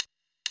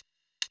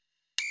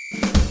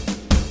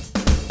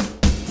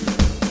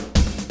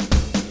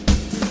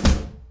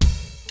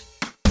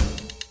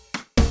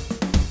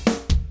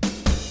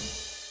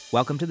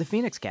Welcome to the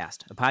Phoenix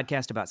Cast, a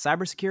podcast about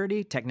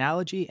cybersecurity,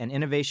 technology, and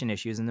innovation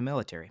issues in the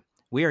military.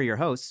 We are your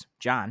hosts,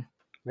 John,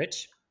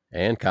 Rich,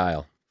 and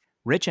Kyle.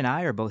 Rich and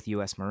I are both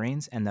U.S.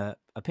 Marines, and the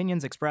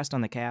opinions expressed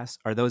on the cast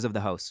are those of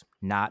the hosts,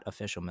 not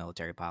official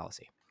military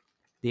policy.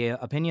 The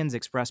opinions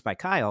expressed by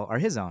Kyle are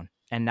his own,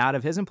 and not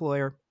of his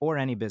employer or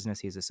any business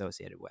he's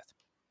associated with.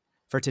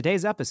 For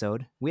today's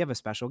episode, we have a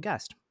special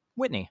guest,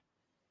 Whitney.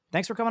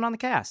 Thanks for coming on the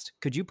cast.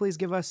 Could you please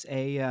give us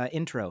a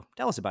intro?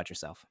 Tell us about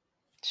yourself.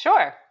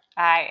 Sure.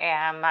 I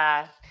am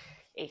a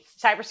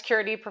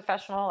cybersecurity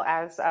professional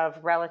as of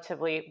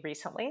relatively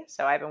recently.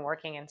 So I've been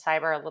working in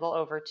cyber a little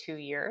over 2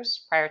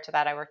 years. Prior to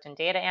that, I worked in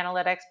data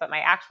analytics, but my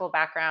actual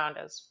background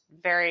is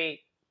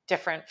very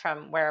different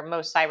from where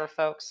most cyber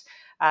folks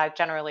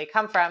generally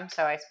come from.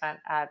 So I spent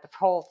the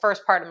whole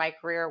first part of my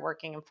career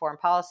working in foreign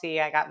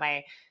policy. I got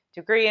my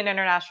degree in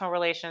international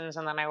relations,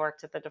 and then I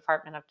worked at the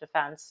Department of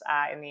Defense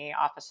in the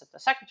Office of the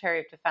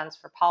Secretary of Defense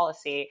for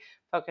policy,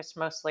 focused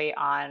mostly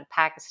on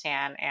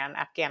Pakistan and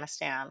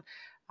Afghanistan.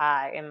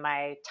 In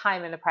my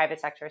time in the private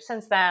sector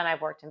since then,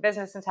 I've worked in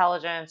business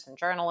intelligence and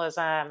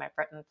journalism. I've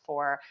written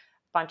for a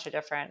bunch of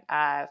different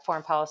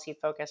foreign policy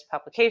focused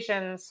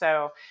publications.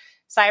 So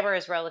cyber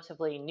is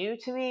relatively new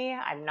to me.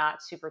 I'm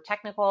not super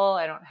technical.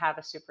 I don't have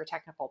a super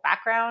technical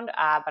background,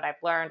 but I've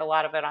learned a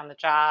lot of it on the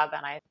job,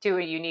 and I do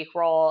a unique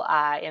role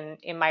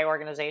in my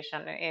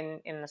organization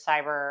in the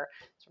cyber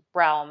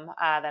realm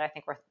that I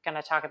think we're going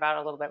to talk about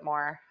a little bit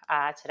more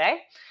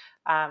today.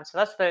 So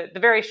that's the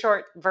very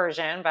short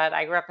version, but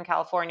I grew up in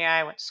California.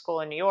 I went to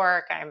school in New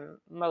York. I'm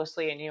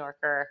mostly a New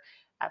Yorker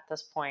at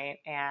this point.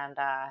 And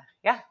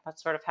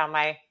that's sort of how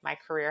my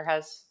career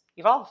has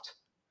evolved.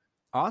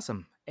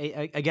 Awesome.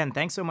 Again,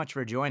 thanks so much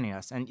for joining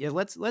us. And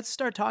let's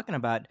start talking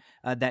about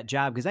that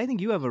job, because I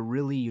think you have a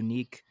really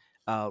unique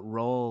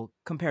role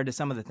compared to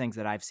some of the things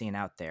that I've seen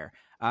out there.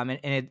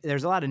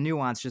 There's a lot of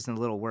nuance just in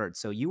the little words.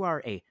 So you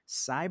are a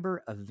cyber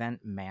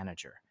event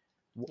manager.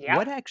 Yep.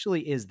 What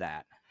actually is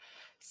that?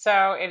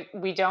 So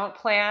we don't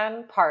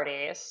plan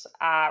parties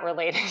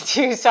related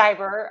to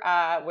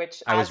cyber,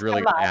 which I was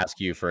really going to ask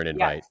you for an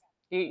invite.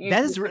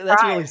 Yes.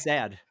 That's really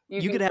sad.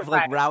 You could have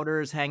surprised. like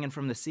routers hanging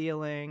from the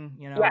ceiling,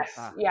 you know?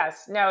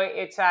 Yes. No,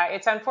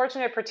 it's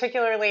unfortunate,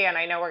 particularly, and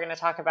I know we're going to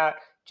talk about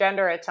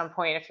gender at some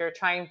point, if you're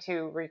trying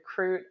to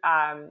recruit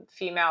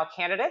female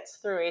candidates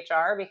through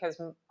HR, because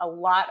a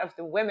lot of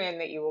the women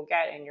that you will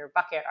get in your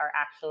bucket are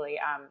actually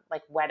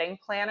like wedding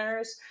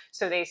planners.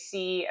 So they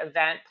see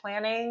event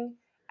planning,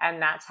 and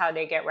that's how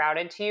they get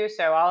routed to you.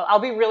 So I'll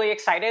be really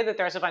excited that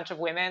there's a bunch of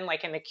women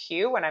like in the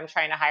queue when I'm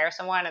trying to hire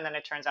someone, and then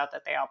it turns out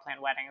that they all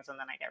plan weddings, and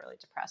then I get really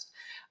depressed.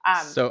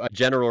 So a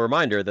general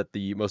reminder that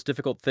the most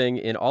difficult thing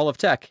in all of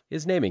tech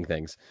is naming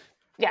things.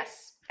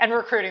 Yes, and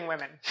recruiting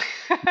women.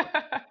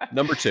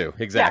 Number 2,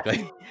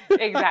 exactly. Yes,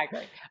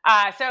 exactly.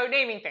 So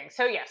naming things.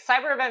 So yes,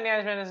 cyber event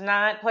management is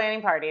not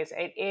planning parties.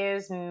 It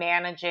is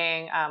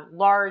managing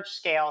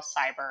large-scale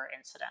cyber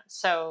incidents.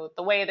 So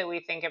the way that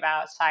we think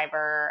about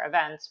cyber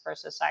events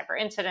versus cyber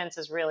incidents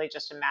is really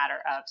just a matter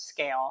of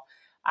scale.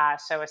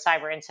 So a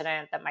cyber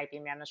incident that might be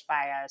managed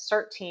by a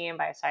CERT team,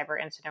 by a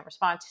cyber incident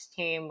response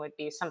team, would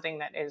be something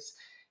that is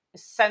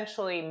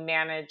essentially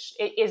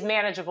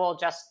manageable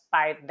just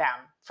by them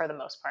for the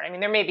most part. I mean,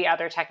 there may be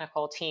other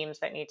technical teams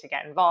that need to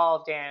get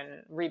involved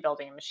in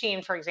rebuilding a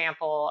machine, for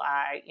example,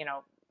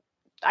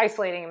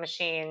 isolating a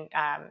machine,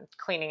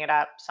 cleaning it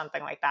up,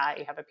 something like that.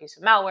 You have a piece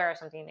of malware or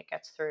something that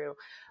gets through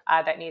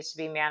that needs to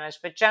be managed.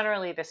 But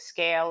generally, the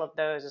scale of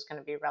those is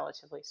going to be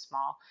relatively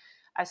small.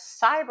 A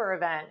cyber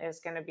event is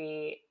going to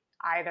be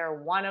either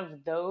one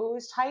of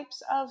those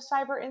types of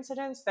cyber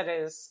incidents that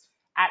is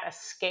at a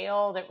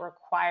scale that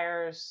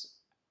requires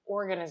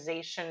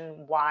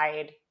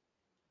organization-wide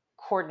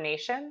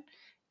coordination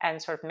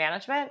and sort of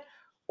management,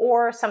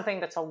 or something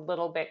that's a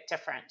little bit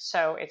different.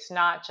 So it's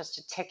not just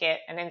a ticket,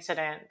 an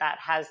incident that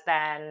has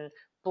then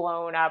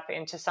blown up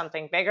into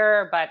something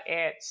bigger, but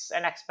it's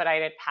an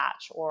expedited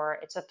patch, or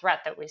it's a threat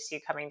that we see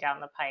coming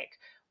down the pike,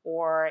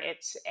 or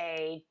it's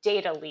a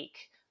data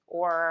leak,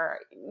 or,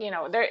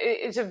 there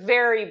is a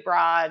very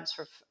broad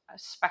sort of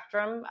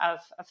spectrum of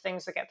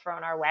things that get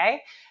thrown our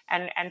way.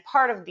 And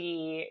part of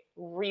the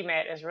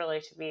remit is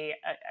really to be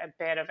a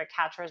bit of a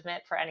catcher's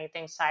mitt for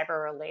anything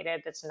cyber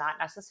related that's not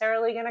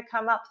necessarily going to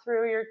come up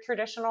through your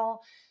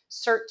traditional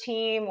CERT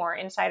team or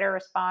insider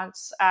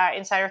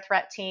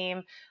threat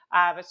team,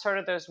 but sort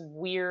of those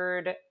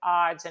weird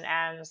odds and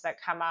ends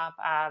that come up.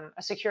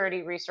 A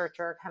security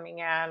researcher coming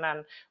in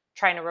and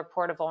trying to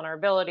report a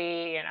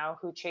vulnerability,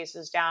 who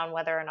chases down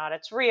whether or not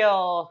it's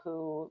real,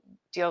 who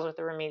deals with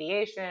the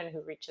remediation, who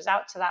reaches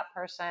out to that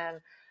person.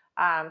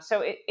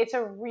 So it's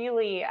a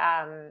really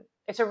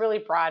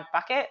broad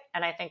bucket,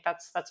 and I think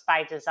that's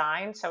by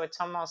design. So it's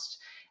almost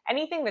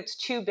anything that's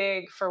too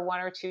big for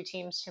one or two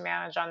teams to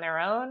manage on their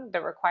own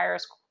that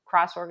requires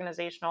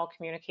cross-organizational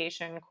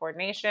communication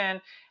coordination,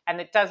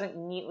 and it doesn't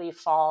neatly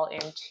fall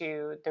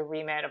into the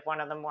remit of one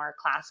of the more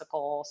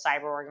classical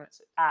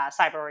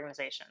cyber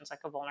organizations, like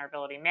a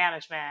vulnerability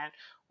management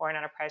or an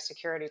enterprise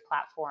security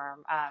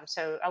platform.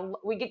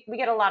 We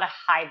get a lot of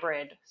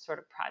hybrid sort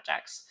of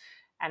projects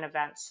and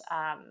events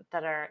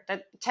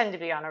that tend to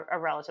be on a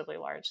relatively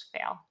large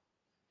scale.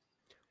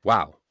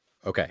 Wow.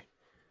 Okay.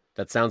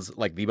 That sounds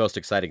like the most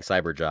exciting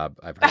cyber job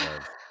I've heard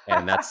of.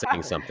 And that's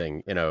saying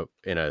something in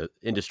a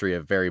industry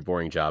of very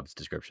boring jobs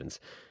descriptions.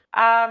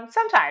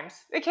 Sometimes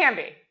it can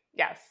be.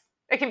 Yes.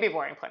 It can be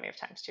boring plenty of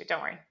times too.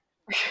 Don't worry.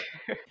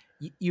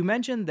 You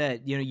mentioned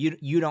that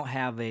you don't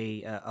have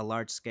a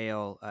large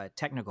scale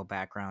technical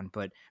background,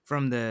 but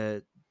from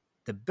the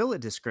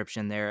billet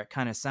description there, it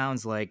kind of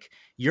sounds like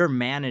you're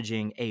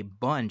managing a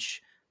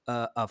bunch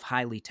of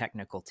highly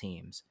technical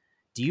teams.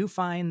 Do you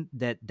find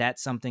that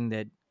that's something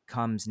that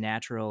comes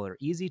natural or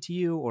easy to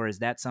you, or is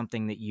that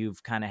something that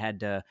you've kind of had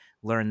to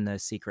learn the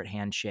secret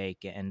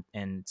handshake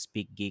and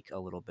speak geek a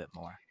little bit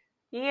more?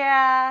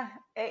 Yeah,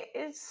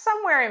 it's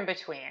somewhere in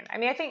between. I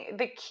mean, I think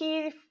the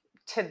key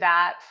to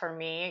that for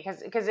me,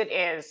 because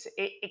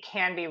it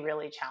can be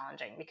really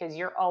challenging because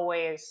you're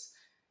always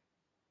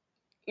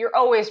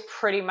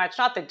pretty much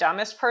not the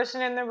dumbest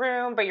person in the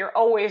room, but you're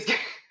always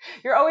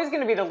you're always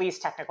going to be the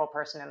least technical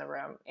person in the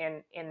room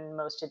in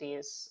most of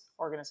these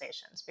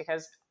organizations,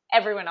 because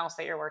everyone else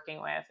that you're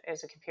working with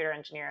is a computer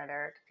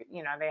engineer.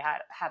 They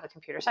have a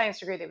computer science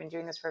degree. They've been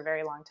doing this for a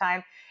very long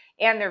time,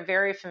 and they're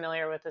very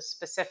familiar with the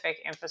specific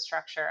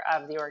infrastructure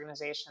of the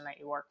organization that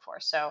you work for.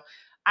 So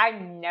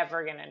I'm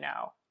never going to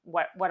know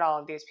what all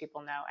of these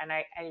people know, and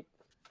I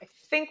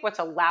think what's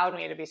allowed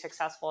me to be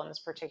successful in this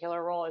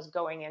particular role is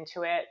going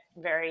into it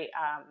very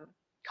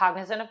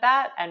cognizant of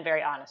that and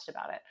very honest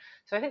about it.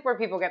 So I think where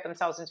people get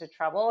themselves into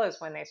trouble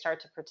is when they start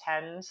to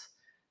pretend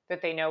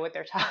that they know what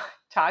they're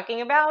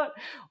talking about,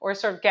 or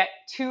sort of get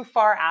too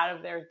far out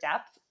of their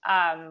depth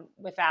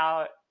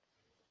without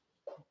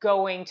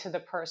going to the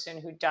person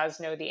who does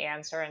know the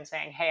answer and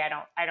saying, "Hey,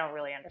 I don't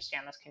really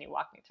understand this. Can you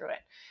walk me through it?"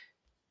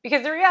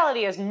 Because the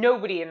reality is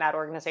nobody in that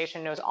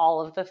organization knows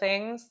all of the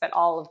things that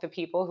all of the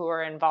people who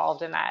are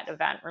involved in that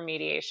event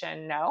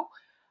remediation know.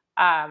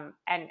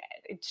 And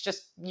it's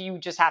just, you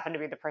just happen to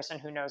be the person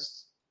who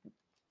knows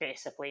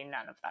basically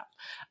none of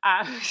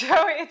them.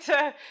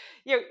 So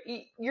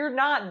you're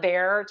not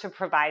there to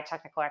provide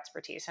technical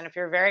expertise. And if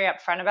you're very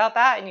upfront about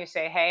that and you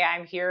say, "Hey,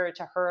 I'm here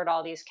to herd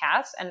all these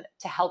cats and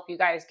to help you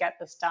guys get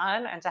this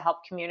done and to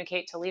help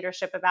communicate to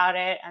leadership about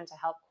it and to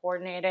help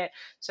coordinate it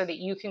so that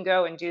you can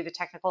go and do the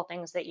technical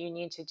things that you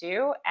need to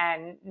do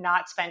and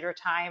not spend your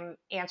time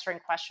answering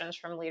questions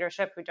from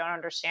leadership who don't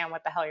understand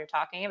what the hell you're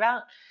talking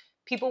about,"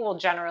 people will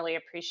generally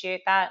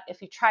appreciate that.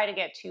 If you try to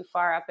get too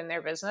far up in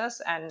their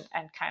business and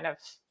kind of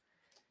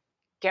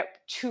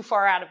get too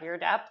far out of your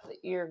depth,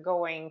 you're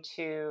going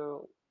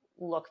to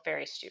look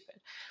very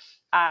stupid.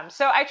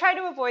 So I try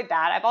to avoid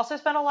that. I've also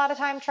spent a lot of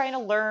time trying to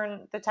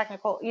learn the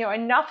technical,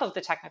 enough of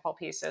the technical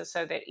pieces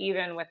so that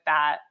even with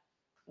that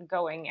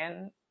going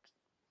in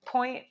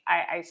point,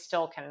 I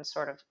still can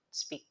sort of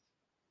speak.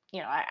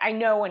 I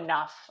know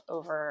enough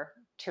over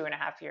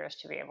 2.5 years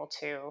to be able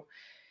to,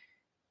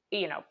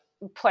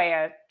 play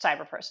a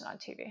cyber person on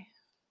TV.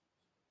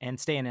 And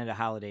staying at a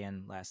Holiday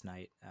Inn last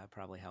night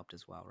probably helped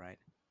as well, right?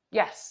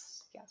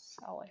 Yes,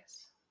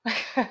 always.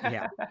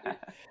 Yeah.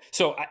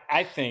 So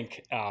I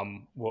think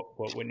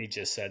what Whitney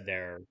just said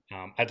there,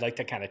 I'd like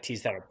to kind of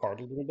tease that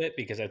apart a little bit,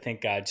 because I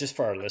think just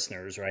for our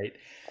listeners, right,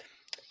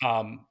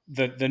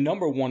 the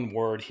number one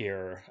word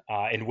here,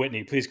 and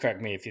Whitney, please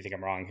correct me if you think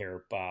I'm wrong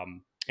here,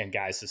 and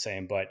guys the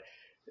same, but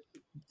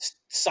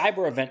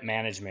cyber event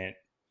management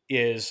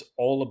is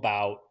all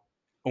about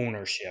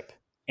ownership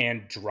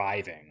and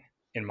driving,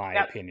 in my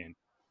opinion,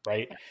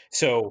 right? Yep.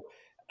 So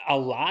a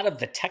lot of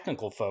the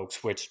technical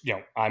folks, which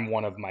I'm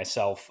one of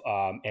myself,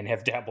 and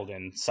have dabbled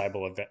in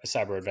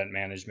cyber event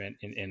management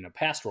in a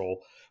past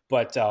role,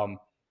 but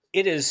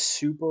it is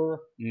super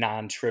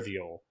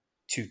non-trivial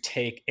to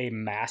take a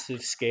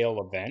massive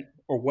scale event,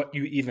 or what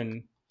you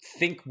even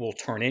think will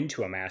turn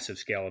into a massive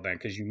scale event,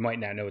 because you might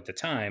not know at the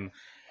time,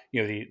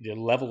 the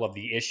level of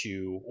the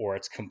issue or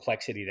its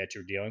complexity that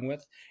you're dealing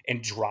with,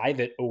 and drive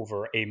it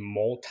over a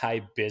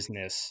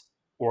multi-business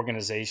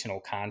organizational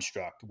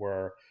construct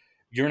where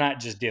you're not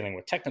just dealing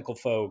with technical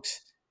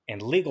folks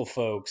and legal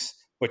folks,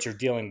 but you're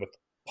dealing with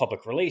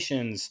public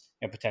relations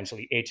and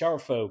potentially HR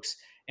folks,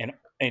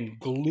 and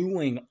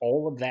gluing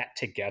all of that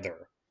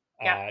together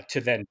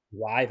to then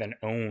drive and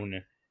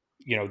own,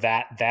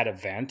 that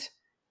event.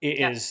 It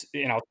is,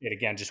 and I'll say it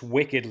again, just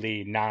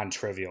wickedly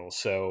non-trivial.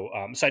 So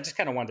I just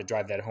kind of wanted to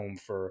drive that home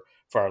for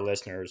our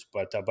listeners.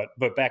 But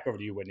back over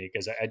to you, Whitney,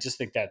 because I just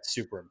think that's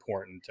super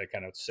important to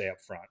kind of say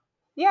up front.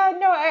 Yeah,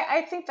 no,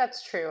 I think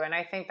that's true. And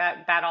I think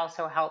that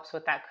also helps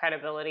with that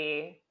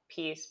credibility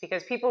piece,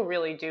 because people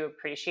really do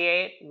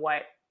appreciate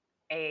what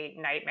a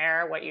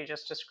nightmare, what you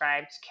just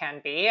described, can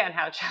be and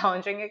how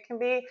challenging it can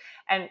be.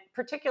 And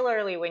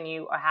particularly when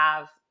you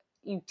have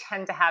you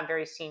tend to have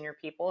very senior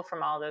people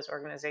from all those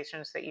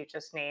organizations that you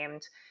just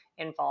named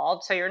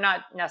involved. So you're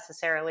not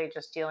necessarily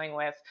just dealing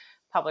with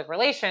public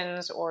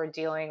relations or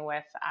dealing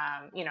with,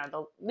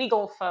 the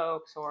legal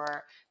folks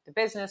or the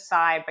business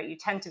side, but you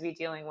tend to be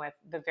dealing with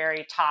the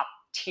very top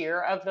tier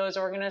of those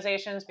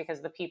organizations,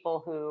 because the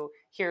people who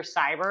hear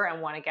cyber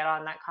and want to get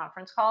on that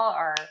conference call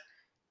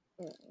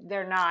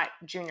they're not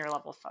junior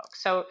level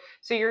folks. So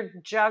you're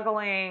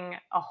juggling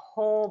a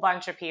whole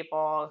bunch of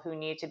people who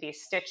need to be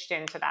stitched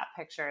into that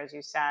picture, as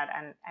you said,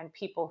 and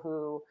people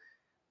who,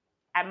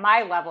 at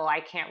my level,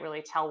 I can't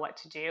really tell what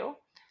to do.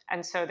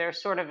 And so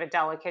there's sort of a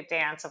delicate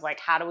dance of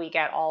like, how do we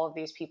get all of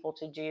these people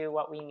to do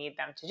what we need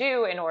them to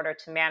do in order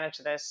to manage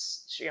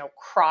this,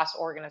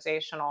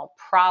 cross-organizational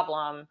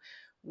problem,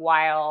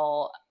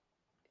 while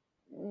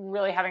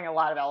really having a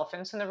lot of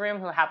elephants in the room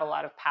who have a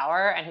lot of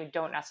power and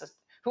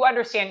who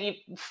understand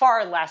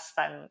far less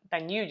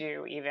than you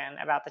do even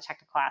about the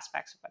technical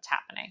aspects of what's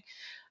happening.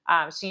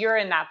 So you're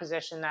in that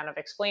position then of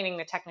explaining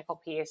the technical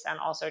piece and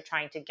also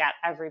trying to get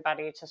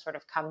everybody to sort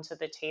of come to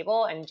the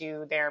table and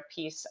do their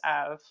piece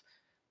of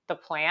the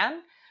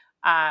plan,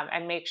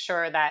 and make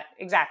sure that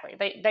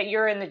that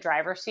you're in the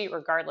driver's seat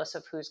regardless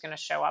of who's going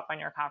to show up on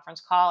your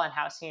conference call and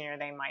how senior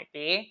they might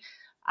be,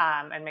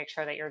 and make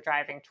sure that you're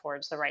driving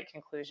towards the right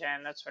conclusion.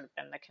 That's sort of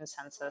been the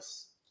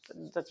consensus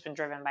that's been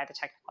driven by the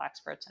technical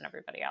experts and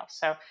everybody else.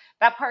 So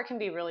that part can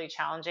be really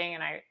challenging.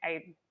 And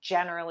I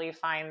generally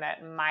find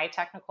that my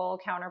technical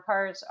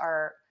counterparts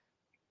are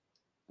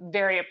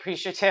very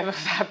appreciative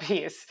of that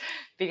piece,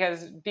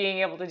 because being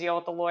able to deal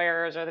with the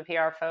lawyers or the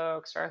PR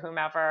folks or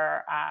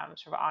whomever,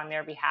 sort of on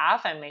their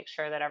behalf and make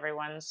sure that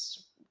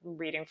everyone's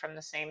reading from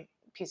the same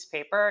piece of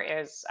paper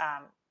is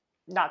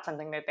not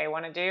something that they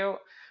want to do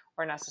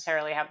or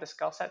necessarily have the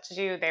skill set to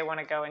do. They want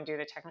to go and do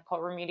the technical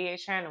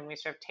remediation, and we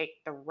sort of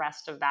take the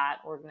rest of that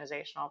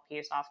organizational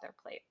piece off their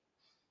plate.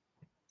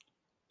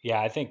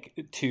 Yeah, I think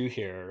too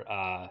here,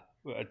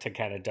 to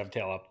kind of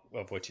dovetail up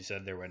of what you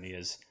said there, Wendy,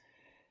 is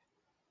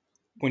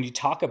when you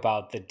talk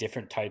about the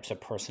different types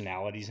of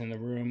personalities in the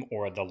room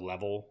or the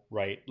level,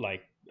 right?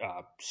 Like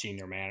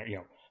senior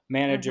manager,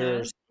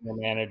 manager, senior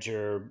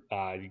manager,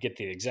 you get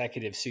the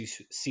executive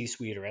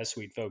C-suite or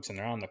S-suite folks, and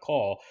they're on the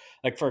call.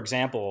 Like, for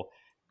example,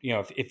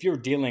 if you're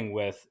dealing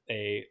with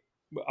a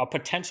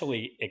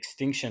potentially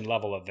extinction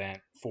level event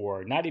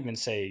for not even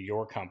say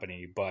your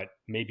company, but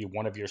maybe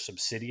one of your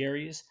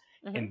subsidiaries,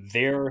 and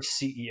their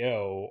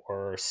CEO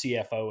or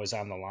CFO is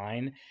on the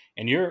line,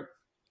 and you're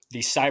the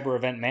cyber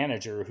event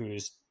manager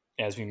who's,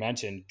 as we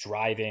mentioned,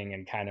 driving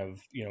and kind of,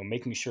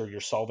 making sure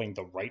you're solving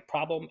the right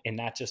problem and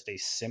not just a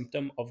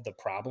symptom of the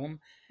problem.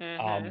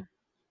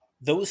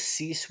 Those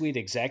C-suite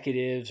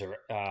executives or,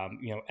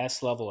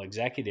 S-level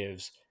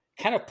executives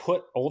kind of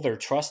put all their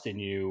trust in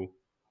you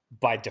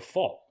by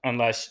default,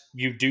 unless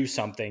you do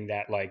something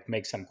that like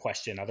makes them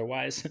question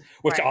otherwise,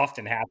 which Right.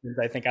 often happens,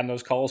 I think, on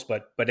those calls.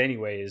 But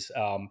anyways,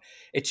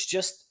 it's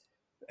just,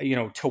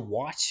 to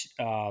watch,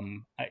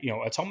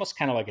 it's almost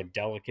kind of like a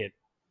delicate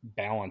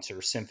balance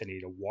or symphony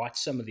to watch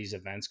some of these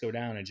events go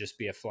down and just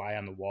be a fly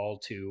on the wall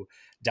to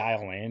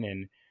dial in.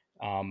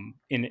 And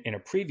in a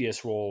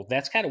previous role,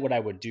 that's kind of what I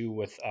would do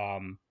with,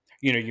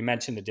 you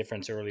mentioned the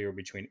difference earlier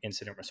between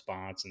incident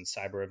response and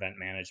cyber event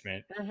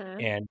management.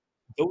 And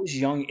those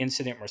young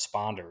incident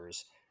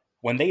responders,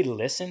 when they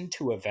listen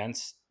to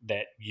events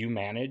that you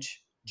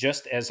manage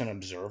just as an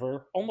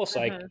observer, almost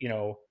like,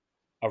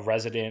 a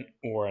resident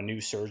or a new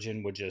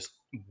surgeon would just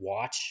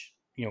watch,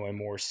 a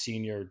more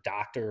senior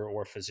doctor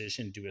or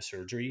physician do a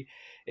surgery,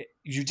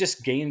 you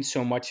just gain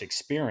so much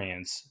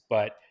experience,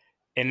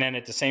 and then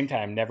at the same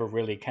time, never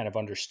really kind of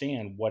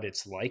understand what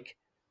it's like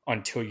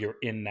until you're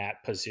in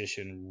that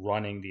position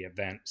running the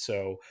event.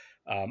 So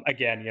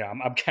again,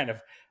 I'm kind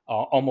of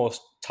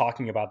almost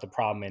talking about the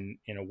problem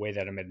in a way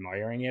that I'm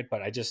admiring it,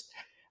 but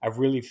I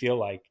really feel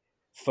like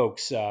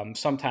folks,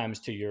 sometimes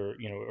to your,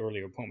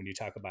 earlier point, when you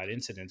talk about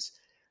incidents,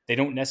 they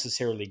don't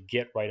necessarily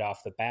get right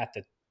off the bat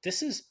that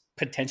this is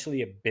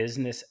potentially a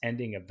business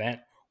ending event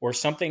or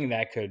something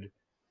that could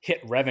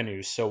hit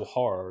revenue so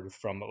hard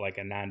from like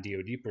a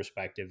non-DoD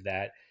perspective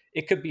that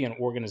it could be an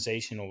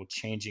organizational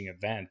changing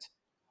event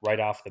right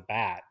off the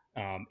bat,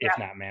 if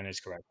not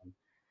managed correctly.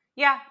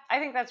 Yeah, I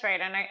think that's right.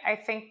 And I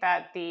think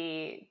that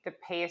the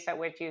pace at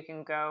which you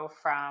can go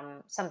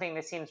from something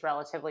that seems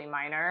relatively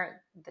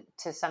minor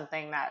to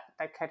something that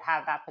could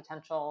have that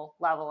potential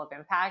level of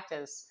impact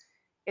is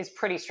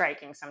pretty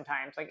striking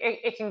sometimes. Like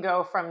it can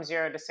go from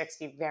 0 to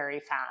 60 very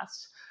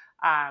fast.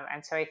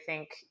 And so I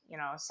think,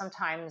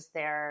 sometimes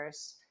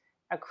there's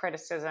a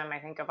criticism, I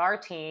think, of our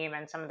team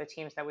and some of the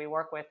teams that we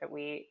work with, that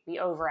we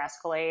over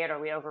escalate or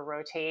we over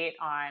rotate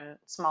on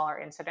smaller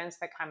incidents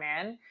that come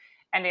in.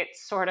 And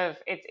it's sort of,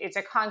 it's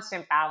a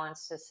constant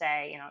balance to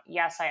say,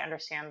 yes, I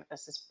understand that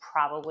this is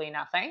probably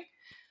nothing.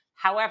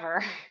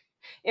 However,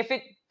 if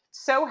it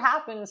so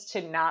happens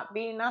to not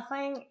be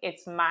nothing,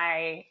 it's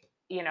my,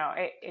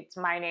 it's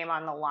my name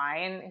on the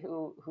line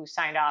who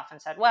signed off and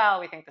said, well,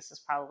 we think this is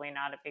probably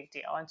not a big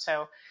deal. And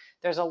so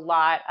there's a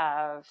lot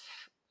of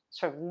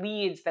sort of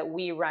leads that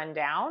we run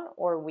down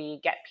or we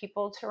get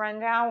people to run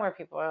down, where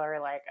people are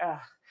like, ugh,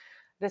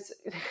 this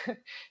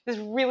this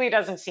really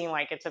doesn't seem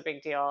like it's a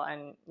big deal,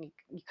 and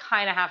you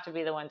kind of have to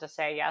be the one to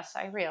say, yes,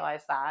 I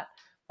realize that,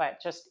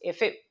 but just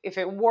if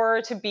it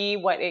were to be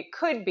what it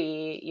could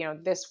be,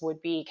 this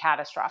would be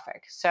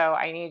catastrophic. So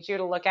I need you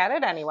to look at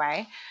it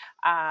anyway.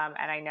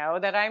 And I know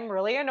that I'm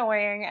really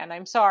annoying, and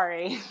I'm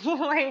sorry.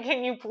 Like,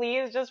 can you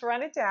please just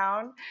run it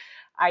down?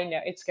 I know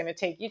it's going to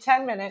take you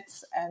 10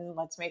 minutes, and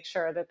let's make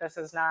sure that this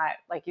is not,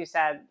 like you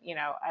said,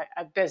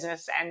 a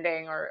business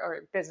ending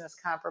or business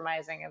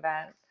compromising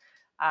event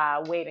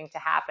waiting to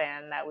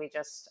happen that we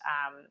just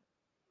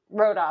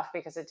wrote off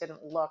because it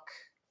didn't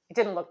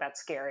look that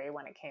scary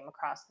when it came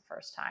across the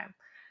first time.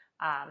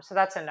 So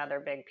that's another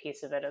big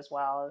piece of it as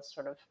well, is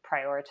sort of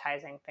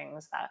prioritizing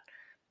things that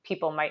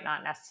people might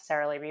not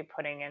necessarily be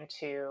putting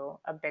into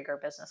a bigger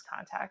business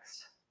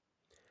context.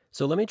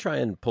 So let me try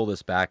and pull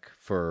this back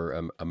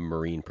for a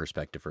Marine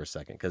perspective for a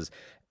second, because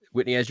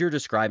Whitney, as you're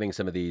describing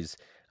some of these,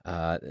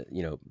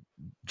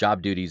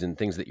 job duties and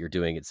things that you're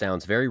doing, it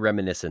sounds very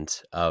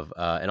reminiscent of,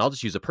 and I'll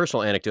just use a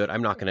personal anecdote.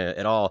 I'm not going to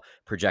at all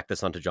project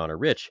this onto John or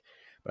Rich,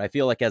 but I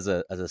feel like as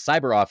a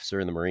cyber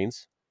officer in the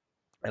Marines,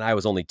 and I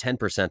was only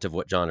 10% of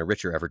what John or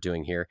Rich are ever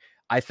doing here,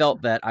 I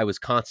felt that I was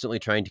constantly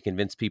trying to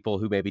convince people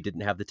who maybe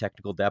didn't have the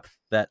technical depth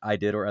that I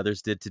did or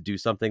others did to do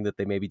something that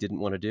they maybe didn't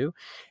want to do.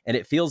 And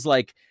it feels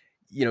like,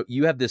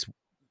 you have this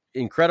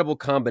incredible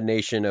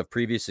combination of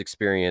previous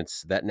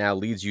experience that now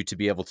leads you to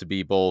be able to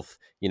be both,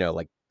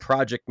 like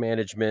project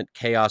management,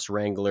 chaos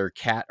wrangler,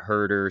 cat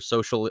herder,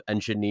 social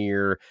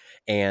engineer,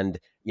 and,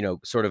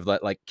 sort of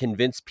like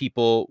convince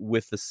people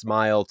with the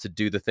smile to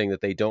do the thing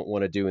that they don't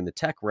want to do in the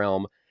tech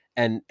realm.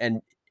 And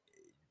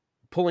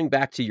pulling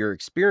back to your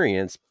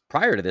experience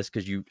prior to this,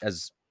 because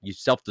as you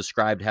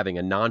self-described, having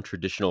a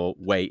non-traditional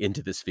way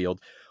into this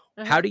field,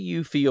 how do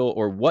you feel,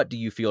 or what do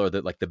you feel are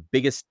the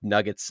biggest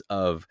nuggets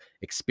of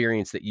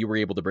experience that you were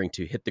able to bring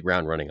to hit the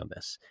ground running on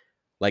this?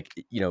 Like,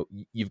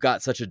 you've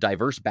got such a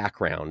diverse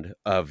background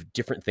of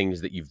different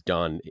things that you've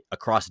done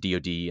across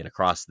DoD and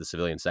across the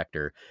civilian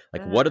sector.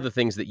 Like, what are the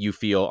things that you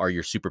feel are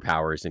your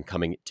superpowers in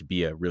coming to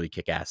be a really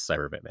kick-ass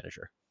cyber event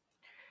manager?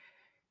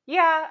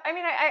 Yeah, I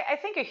mean, I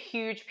think a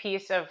huge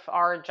piece of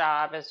our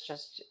job is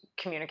just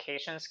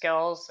communication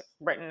skills,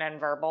 written and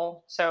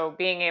verbal. So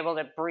being able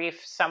to brief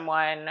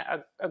someone,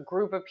 a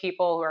group of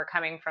people who are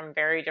coming from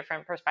very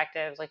different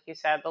perspectives, like you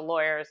said, the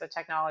lawyers, the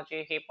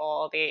technology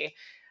people, the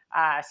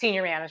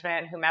senior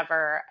management,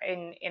 whomever,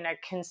 in a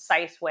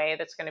concise way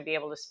that's going to be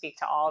able to speak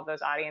to all of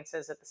those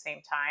audiences at the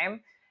same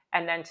time.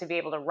 And then to be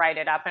able to write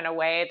it up in a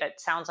way that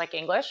sounds like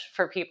English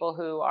for people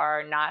who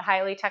are not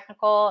highly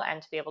technical,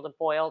 and to be able to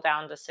boil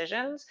down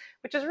decisions,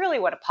 which is really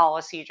what a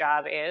policy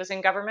job is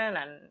in government.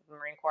 And the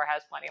Marine Corps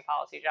has plenty of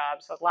policy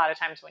jobs. So a lot of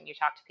times when you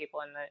talk to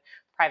people in the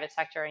private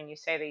sector and you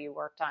say that you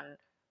worked on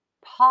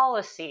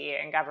policy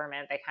in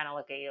government, they kind of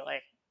look at you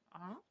like,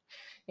 uh-huh.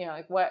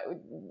 Like, what,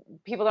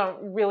 people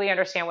don't really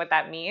understand what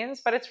that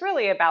means, but it's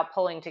really about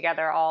pulling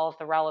together all of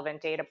the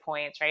relevant data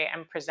points, right?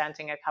 And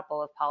presenting a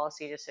couple of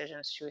policy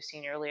decisions to a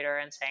senior leader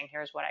and saying,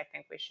 here's what I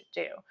think we should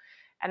do.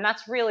 And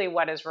that's really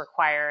what is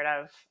required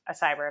of a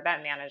cyber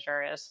event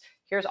manager is,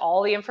 here's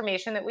all the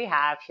information that we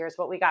have. Here's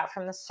what we got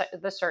from the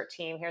CERT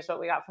team. Here's what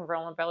we got from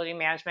vulnerability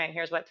management.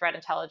 Here's what threat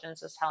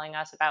intelligence is telling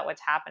us about what's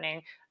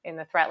happening in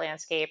the threat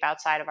landscape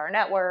outside of our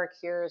network.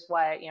 Here's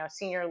what,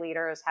 senior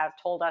leaders have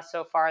told us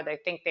so far they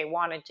think they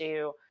want to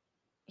do.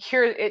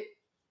 Here it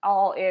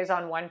all is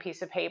on one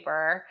piece of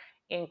paper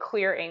in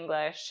clear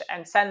English,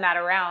 and send that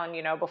around,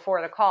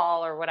 before the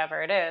call or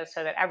whatever it is,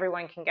 so that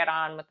everyone can get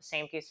on with the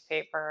same piece of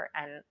paper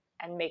and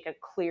make a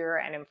clear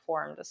and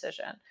informed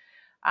decision.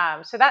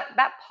 So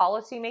that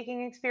policy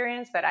making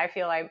experience that I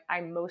feel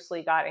I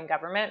mostly got in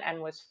government,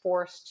 and was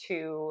forced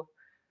to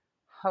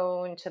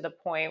hone to the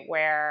point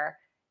where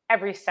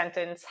every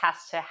sentence has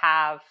to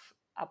have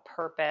a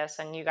purpose.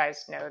 And you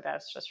guys know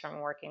this just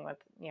from working with,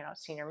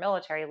 senior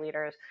military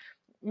leaders.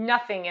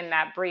 Nothing in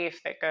that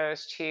brief that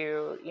goes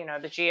to,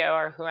 the GO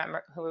or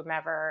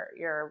whomever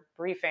you're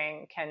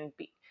briefing can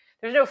be,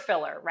 there's no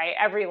filler, right?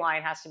 Every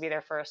line has to be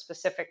there for a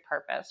specific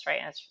purpose,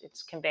 right? And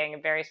it's conveying a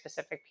very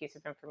specific piece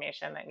of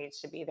information that needs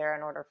to be there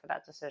in order for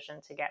that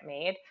decision to get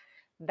made.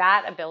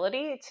 That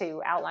ability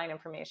to outline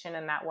information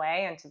in that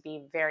way, and to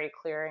be very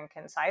clear and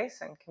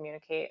concise and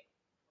communicate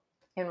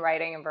in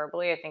writing and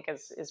verbally, I think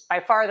is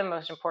by far the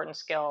most important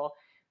skill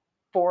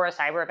for a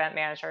cyber event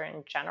manager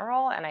in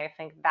general. And I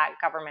think that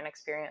government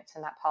experience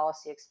and that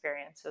policy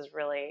experience is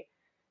really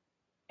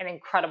an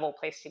incredible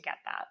place to get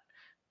that,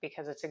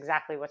 because it's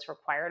exactly what's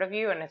required of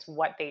you, and it's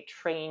what they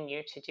train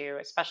you to do,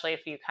 especially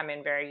if you come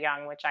in very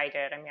young, which I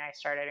did. I mean, I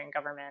started in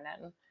government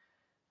and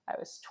I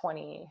was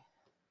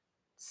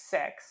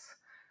 26.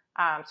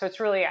 So it's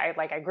really,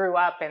 I grew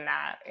up in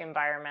that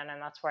environment,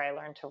 and that's where I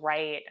learned to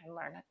write and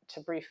learn to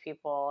brief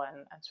people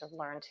and sort of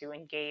learn to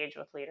engage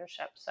with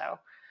leadership. So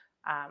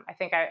I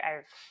think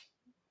I've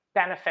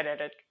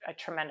benefited a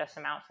tremendous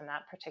amount from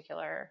that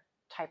particular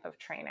type of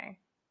training.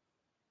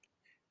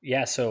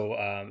 Yeah.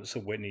 So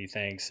Whitney,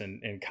 thanks.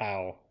 And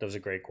Kyle, that was a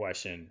great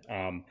question.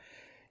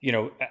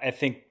 I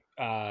think,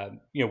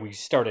 we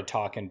started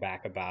talking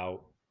back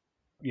about,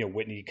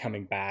 Whitney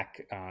coming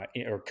back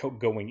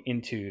going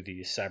into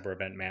the cyber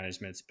event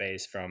management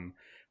space from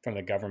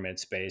the government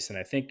space. And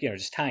I think,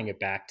 just tying it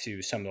back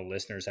to some of the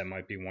listeners that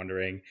might be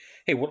wondering,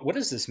 hey, what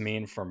does this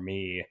mean for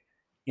me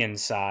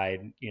inside,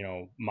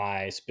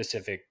 my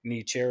specific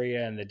niche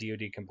area and the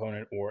DoD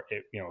component, or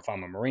if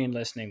I'm a Marine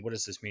listening, what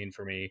does this mean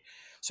for me?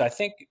 So I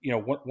think,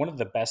 one of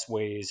the best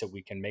ways that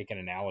we can make an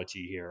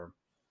analogy here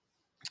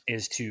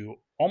is to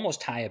almost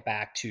tie it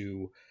back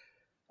to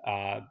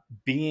uh,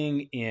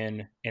 being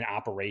in an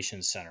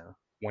operations center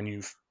when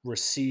you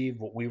receive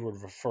what we would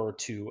refer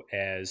to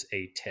as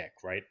a TIC,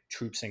 right?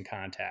 Troops in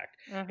contact.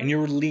 And Mm-hmm.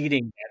 you're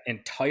leading that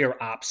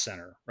entire ops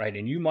center, right?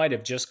 And you might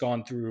have just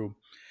gone through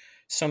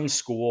some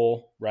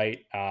school, right?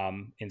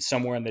 In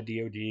somewhere in the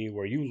DoD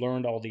where you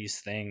learned all these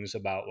things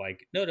about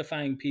like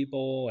notifying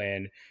people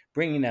and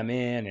bringing them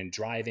in and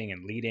driving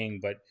and leading,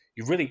 but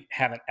you really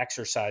haven't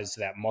exercised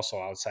that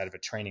muscle outside of a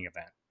training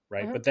event,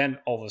 right? Mm-hmm. But then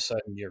all of a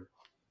sudden you're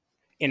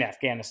in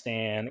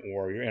Afghanistan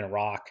or you're in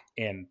Iraq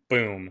and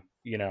boom,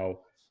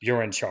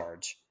 you're in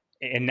charge.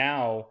 And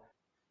now,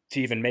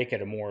 to even make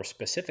it a more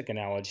specific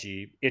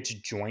analogy, it's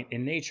joint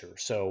in nature.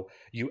 So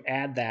you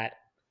add that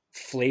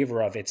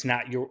flavor of it's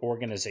not your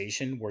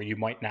organization where you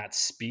might not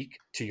speak,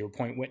 to your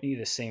point, Whitney,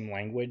 the same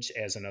language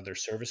as another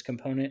service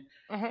component,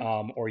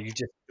 Mm-hmm. or you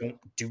just don't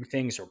do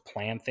things or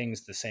plan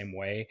things the same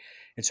way.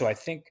 And so I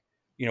think,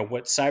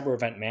 what cyber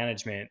event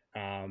management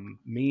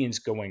means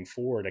going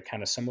forward to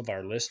kind of some of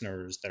our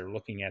listeners that are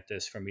looking at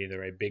this from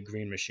either a big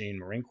green machine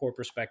Marine Corps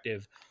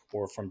perspective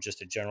or from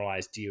just a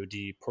generalized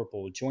DoD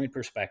purple joint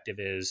perspective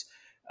is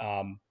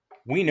um,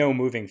 we know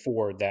moving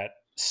forward that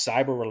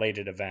cyber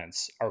related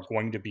events are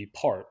going to be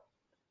part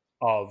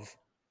of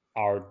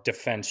our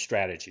defense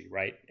strategy,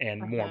 right? And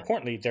more Mm-hmm.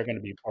 importantly, they're going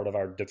to be part of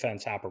our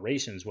defense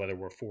operations, whether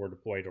we're forward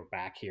deployed or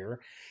back here.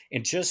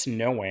 And just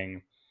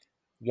knowing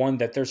one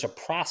that there's a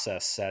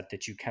process set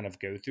that you kind of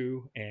go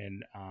through,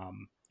 and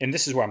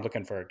this is where I'm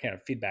looking for kind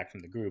of feedback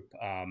from the group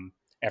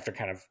after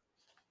kind of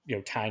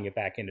tying it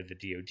back into the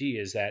DoD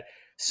is that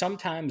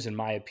sometimes, in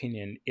my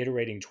opinion,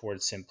 iterating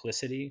towards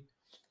simplicity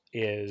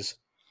is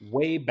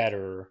way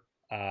better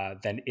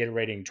than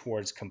iterating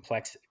towards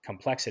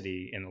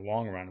complexity in the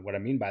long run. What I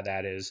mean by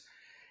that is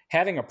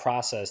having a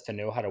process to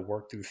know how to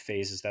work through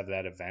phases of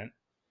that event,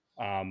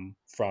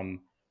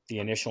 from the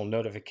initial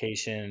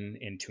notification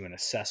into an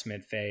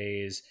assessment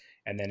phase,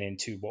 and then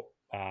into what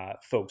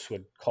folks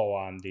would call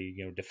on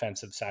the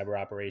defensive cyber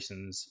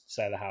operations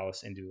side of the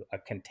house into a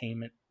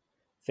containment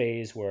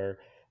phase where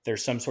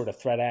there's some sort of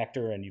threat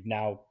actor and you've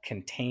now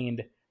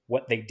contained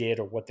what they did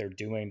or what they're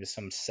doing to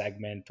some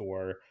segment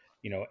or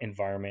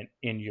environment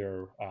in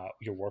your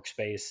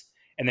workspace,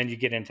 and then you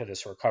get into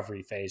this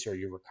recovery phase where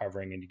you're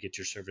recovering and you get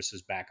your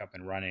services back up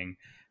and running.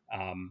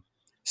 um,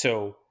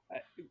 so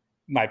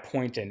my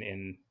point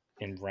in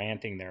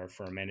ranting there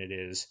for a minute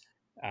is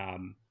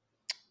um,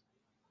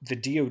 the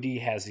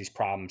DoD has these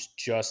problems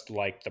just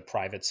like the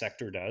private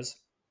sector does,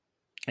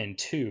 and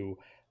two,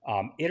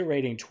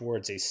 iterating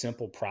towards a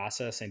simple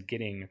process and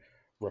getting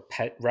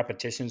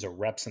repetitions or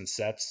reps and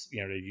sets, to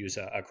use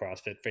a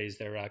CrossFit phrase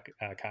there,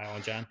 Kyle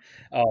and John,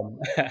 um,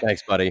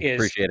 Thanks, buddy. is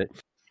Appreciate it.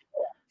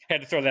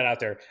 had to throw that out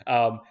there.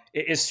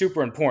 It is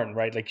super important,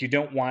 right? Like you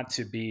don't want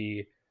to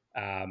be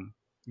um,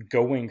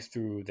 going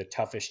through the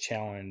toughest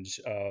challenge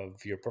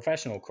of your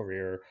professional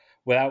career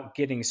without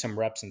getting some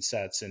reps and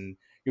sets. And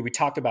we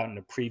talked about in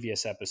a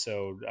previous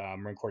episode,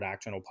 Marine Corps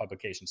Doctrinal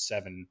Publication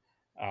 7,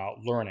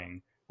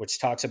 learning, which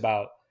talks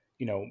about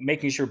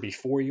making sure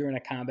before you're in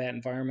a combat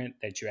environment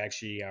that you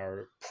actually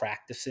are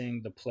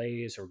practicing the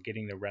plays or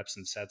getting the reps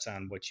and sets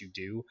on what you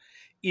do.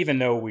 Even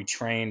though we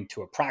train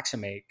to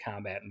approximate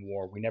combat and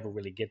war, we never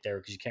really get there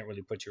because you can't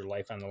really put your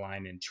life on the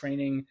line in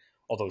training.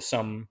 Although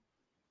some,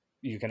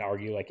 you can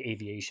argue, like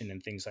aviation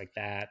and things like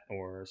that,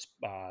 or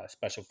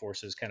special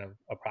forces kind of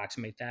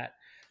approximate that.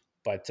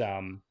 But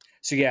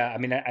so yeah, I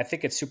mean, I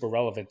think it's super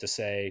relevant to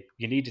say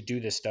you need to do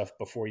this stuff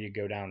before you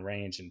go down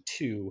range, and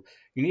two,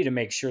 you need to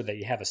make sure that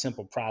you have a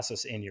simple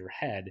process in your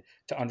head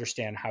to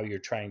understand how you're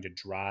trying to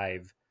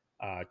drive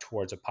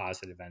towards a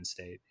positive end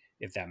state,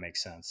 if that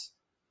makes sense.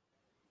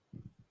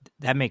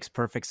 That makes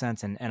perfect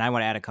sense. And I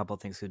want to add a couple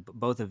of things because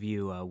both of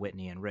you,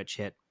 Whitney and Rich,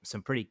 hit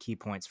some pretty key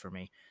points for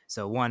me.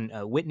 So, one,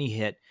 Whitney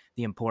hit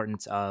the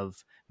importance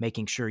of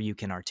making sure you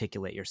can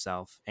articulate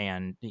yourself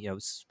and,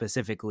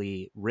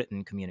 specifically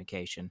written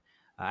communication.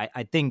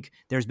 I think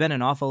there's been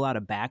an awful lot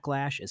of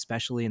backlash,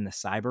 especially in the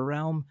cyber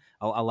realm.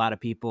 A lot of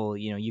people,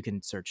 you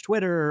can search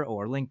Twitter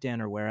or LinkedIn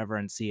or wherever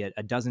and see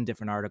a dozen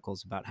different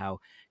articles about how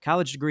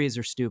college degrees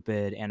are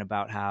stupid and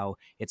about how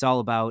it's all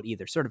about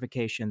either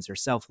certifications or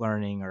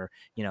self-learning or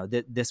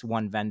this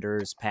one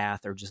vendor's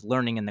path or just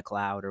learning in the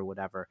cloud or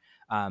whatever.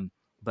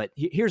 But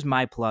here's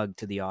my plug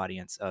to the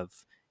audience of,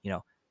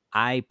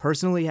 I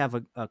personally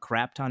have a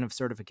crap ton of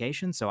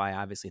certifications, so I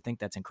obviously think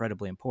that's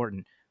incredibly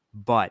important,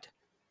 but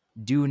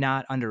do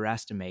not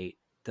underestimate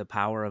the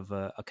power of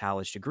a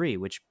college degree,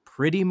 which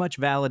pretty much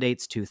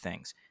validates two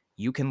things: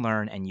 you can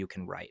learn and you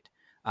can write.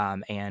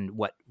 And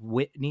what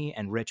Whitney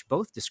and Rich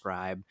both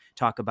describe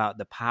talk about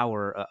the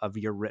power of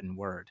your written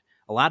word.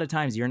 A lot of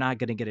times you're not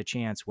going to get a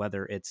chance,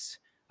 whether it's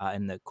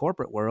in the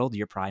corporate world,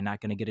 you're probably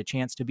not going to get a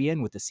chance to be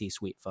in with the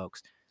C-suite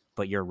folks,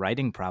 but your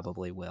writing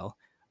probably will.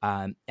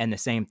 And the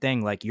same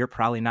thing, like you're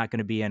probably not going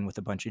to be in with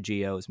a bunch of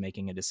GOs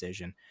making a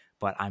decision,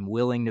 but I'm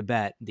willing to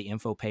bet the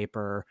info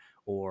paper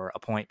or a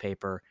point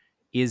paper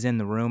is in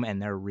the room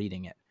and they're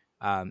reading it.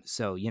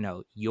 So,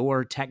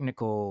 your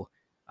technical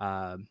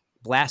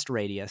blast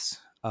radius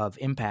of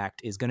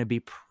impact is going to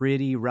be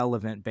pretty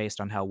relevant based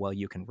on how well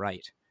you can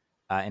write.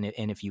 And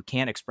if you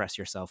can't express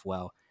yourself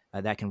well,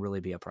 that can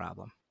really be a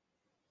problem.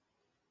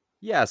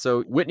 Yeah.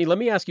 So, Whitney, let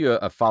me ask you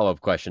a follow-up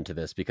question to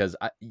this, because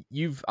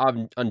you've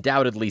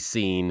undoubtedly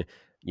seen,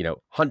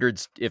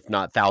 hundreds, if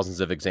not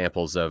thousands of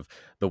examples of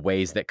the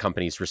ways that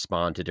companies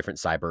respond to different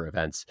cyber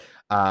events.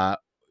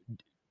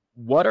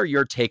 What are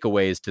your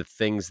takeaways to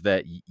things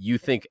that you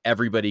think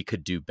everybody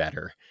could do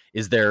better?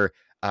 Is there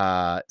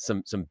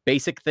some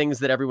basic things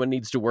that everyone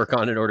needs to work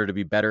on in order to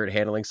be better at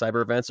handling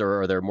cyber events,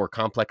 or are there more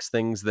complex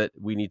things that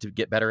we need to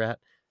get better at?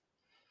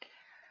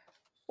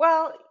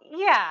 Well,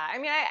 yeah. I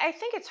mean, I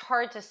think it's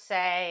hard to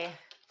say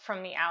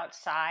from the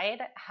outside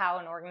how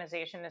an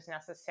organization is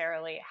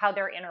necessarily, how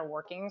their inner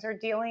workings are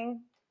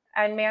dealing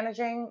and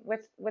managing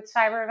with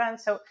cyber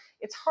events. So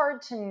it's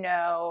hard to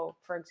know,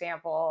 for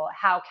example,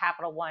 how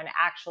Capital One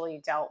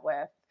actually dealt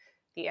with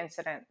the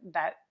incident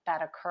that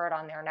occurred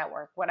on their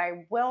network. What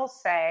I will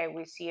say,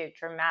 we see a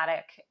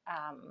dramatic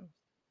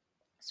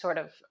sort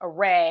of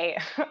array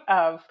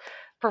of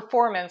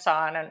performance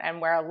on, and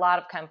where a lot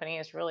of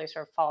companies really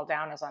sort of fall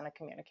down is on the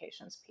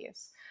communications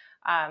piece.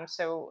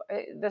 So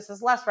this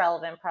is less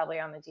relevant probably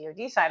on the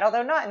DoD side,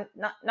 although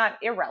not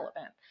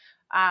irrelevant.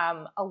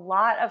 A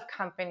lot of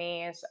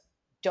companies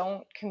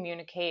don't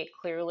communicate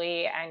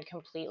clearly and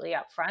completely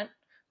upfront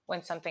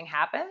when something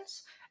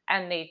happens,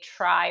 and they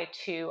try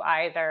to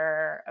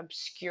either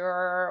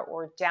obscure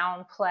or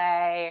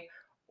downplay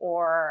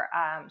or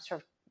sort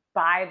of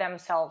buy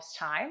themselves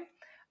time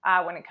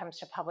when it comes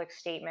to public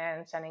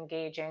statements and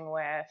engaging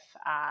with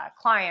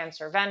clients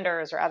or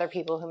vendors or other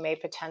people who may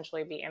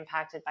potentially be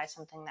impacted by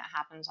something that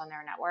happens on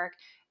their network.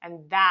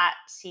 And that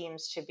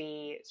seems to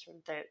be sort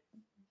of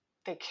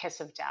the kiss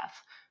of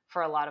death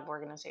for a lot of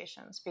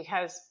organizations,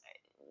 because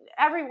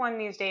everyone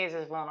these days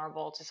is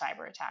vulnerable to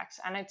cyber attacks,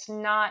 and it's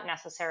not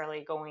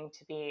necessarily going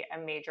to be a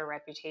major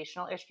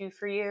reputational issue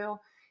for you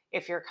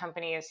if your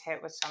company is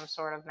hit with some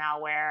sort of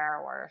malware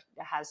or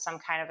has some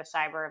kind of a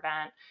cyber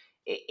event.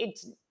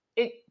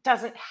 It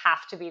doesn't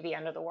have to be the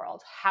end of the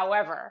world.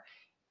 However,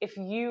 if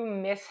you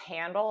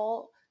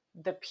mishandle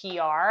the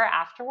PR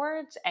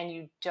afterwards and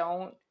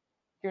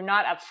you're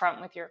not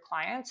upfront with your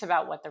clients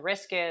about what the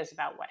risk is,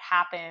 about what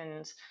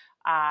happened,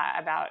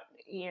 about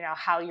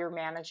how you're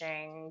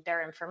managing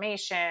their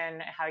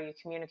information, how you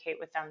communicate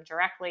with them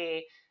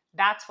directly,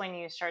 that's when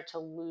you start to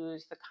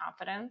lose the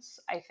confidence,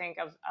 I think,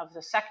 of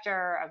the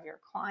sector, of your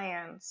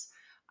clients.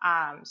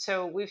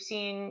 So we've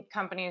seen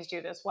companies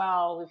do this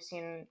well. We've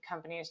seen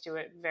companies do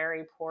it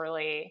very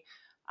poorly.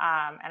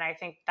 And I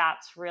think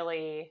that's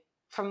really,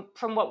 from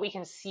what we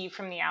can see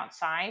from the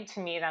outside,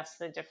 to me, that's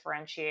the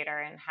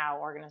differentiator in how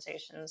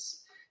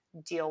organizations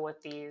deal with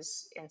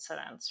these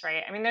incidents,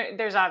 right? I mean,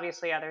 there's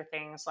obviously other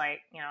things like,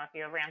 if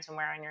you have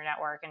ransomware on your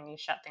network and you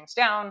shut things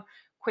down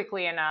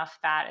quickly enough,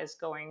 that's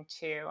going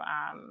to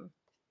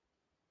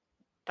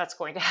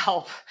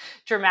help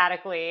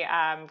dramatically.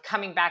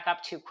 Coming back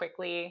up too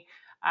quickly,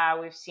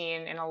 we've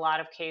seen in a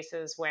lot of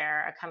cases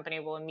where a company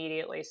will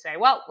immediately say,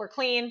 well, we're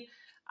clean,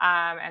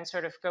 and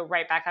sort of go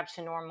right back up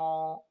to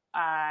normal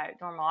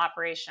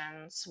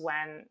operations,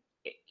 when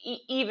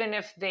even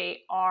if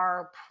they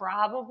are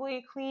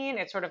probably clean,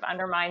 it sort of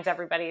undermines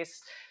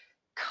everybody's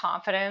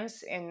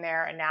confidence in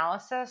their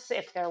analysis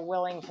if they're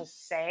willing to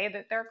say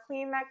that they're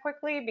clean that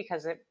quickly,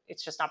 because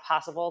it's just not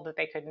possible that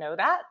they could know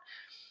that.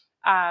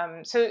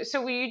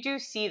 So we do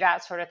see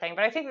that sort of thing,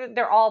 but I think that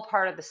they're all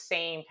part of the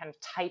same kind of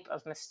type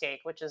of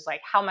mistake, which is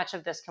like, how much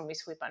of this can we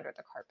sweep under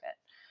the carpet?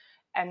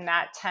 And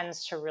that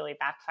tends to really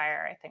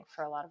backfire, I think,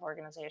 for a lot of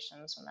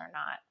organizations when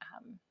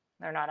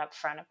they're not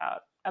upfront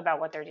about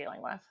what they're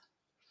dealing with.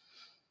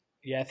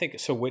 Yeah, I think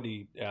so,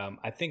 Whitney.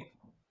 I think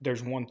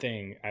there's one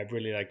thing I'd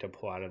really like to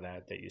pull out of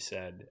that you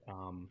said.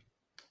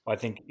 I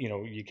think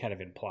you kind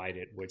of implied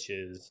it, which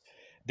is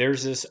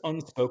there's this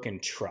unspoken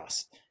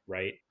trust,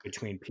 right,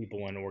 between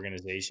people and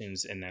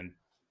organizations, and then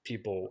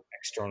people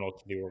external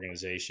to the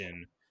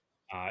organization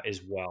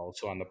as well.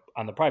 So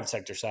on the private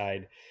sector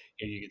side,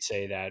 you could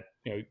say that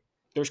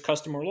there's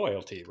customer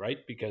loyalty, right,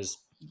 because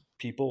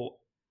people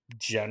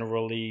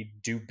generally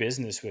do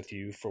business with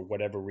you for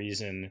whatever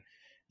reason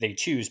they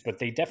choose, but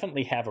they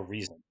definitely have a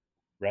reason,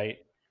 right?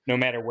 No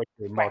matter what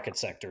your market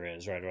sector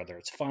is, right? Whether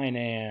it's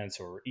finance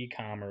or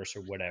e-commerce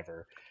or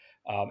whatever.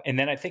 And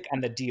then I think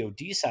on the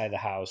DoD side of the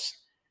house,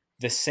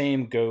 the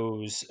same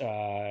goes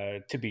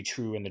to be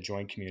true in the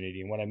joint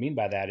community. And what I mean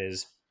by that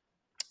is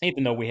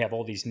even though we have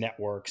all these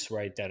networks,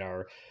 right, that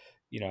are,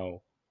 you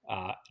know,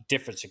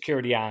 different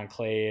security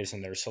enclaves,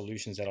 and there's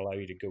solutions that allow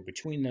you to go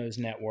between those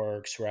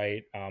networks,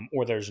 right?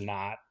 Or there's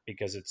not,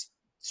 because it's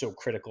so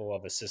critical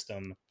of a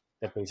system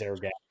that those air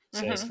gaps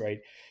exist, Mm-hmm. right?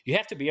 You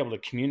have to be able to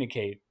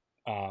communicate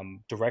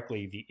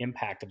directly the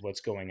impact of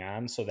what's going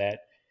on, so that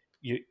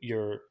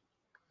your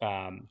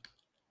um,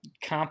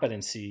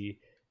 competency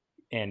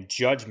and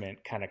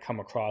judgment kind of come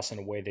across in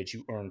a way that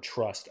you earn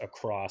trust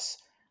across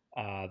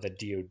the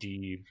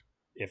DoD.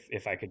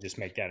 If I could just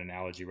make that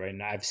analogy, right?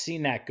 And I've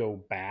seen that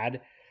go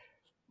bad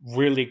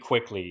really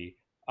quickly,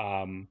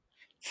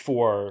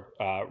 for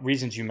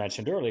reasons you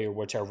mentioned earlier,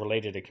 which are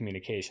related to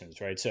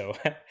communications, right? So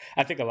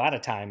I think a lot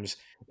of times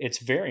it's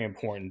very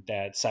important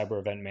that cyber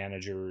event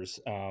managers,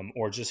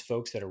 or just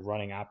folks that are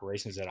running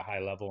operations at a high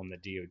level in the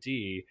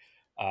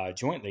DoD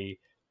jointly,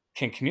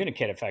 can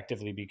communicate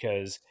effectively,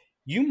 because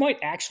you might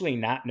actually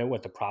not know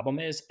what the problem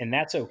is, and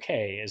that's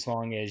okay, as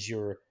long as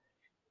you're,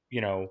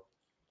 you know,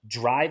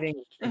 driving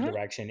in a Mm-hmm.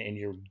 direction, and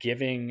you're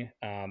giving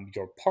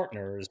your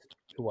partners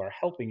who are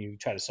helping you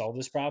try to solve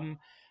this problem,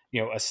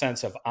 a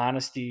sense of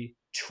honesty,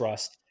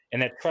 trust,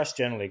 and that trust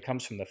generally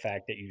comes from the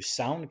fact that you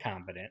sound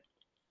competent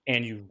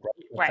and you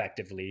write Right.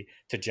 effectively,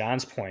 to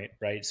John's point,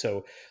 right?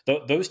 So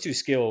those two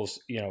skills,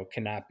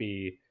 cannot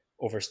be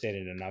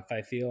overstated enough,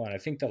 I feel. And I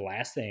think the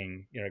last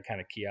thing, to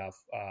kind of key off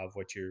of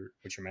what you're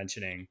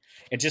mentioning,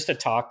 and just to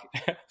talk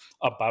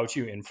about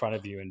you in front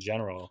of you in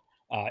general,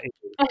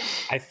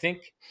 I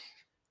think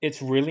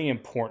it's really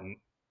important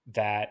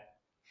that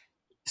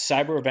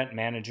cyber event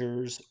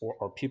managers,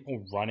 or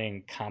people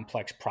running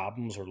complex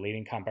problems or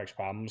leading complex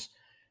problems,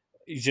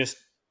 you just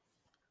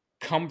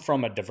come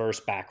from a diverse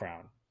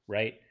background,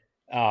 right?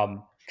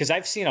 Because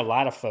I've seen a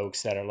lot of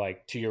folks that are,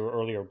 like, to your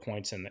earlier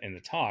points in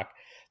the talk,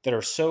 that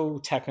are so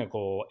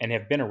technical and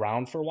have been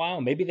around for a while.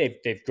 Maybe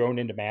they've grown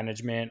into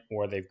management,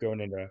 or they've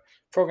grown into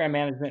program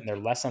management, and they're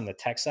less on the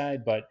tech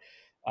side, but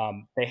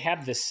they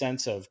have this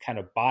sense of kind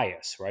of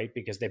bias, right?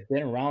 Because they've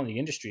been around the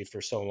industry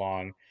for so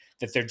long,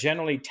 that they're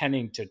generally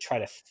tending to try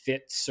to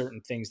fit certain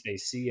things they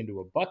see into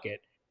a bucket,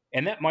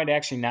 and that might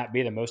actually not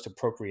be the most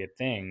appropriate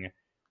thing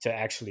to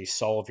actually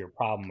solve your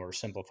problem or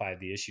simplify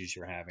the issues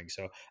you're having.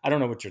 So I don't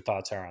know what your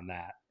thoughts are on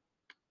that.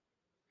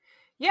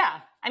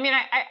 Yeah, I mean,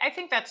 I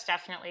think that's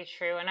definitely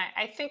true, and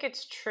I think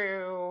it's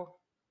true,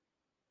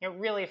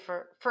 really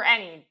for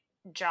any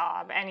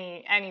job,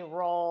 any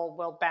role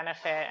will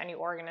benefit, any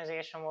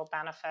organization will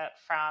benefit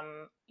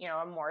from,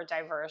 a more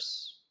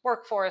diverse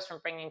workforce, from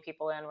bringing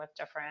people in with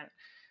different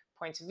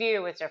points of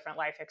view, with different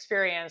life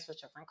experience,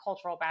 with different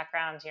cultural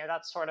backgrounds.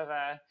 That's sort of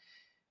a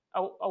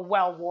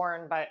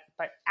well-worn but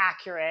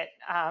accurate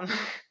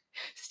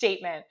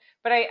statement.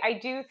 But I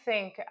do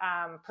think,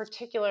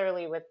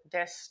 particularly with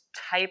this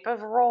type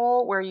of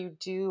role, where you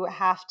do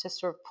have to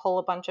sort of pull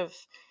a bunch of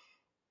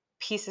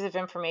pieces of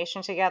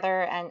information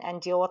together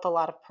and deal with a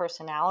lot of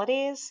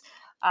personalities,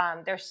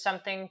 there's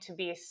something to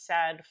be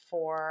said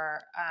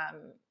for,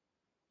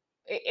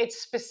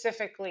 it's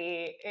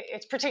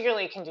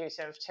particularly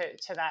conducive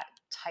to that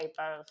type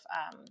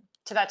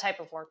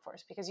of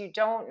workforce, because you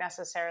don't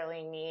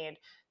necessarily need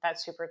that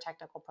super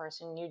technical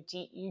person.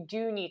 You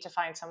do need to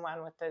find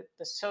someone with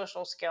the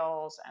social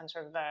skills and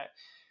sort of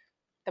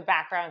the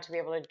background to be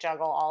able to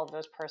juggle all of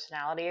those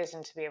personalities,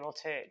 and to be able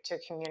to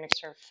communicate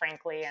sort of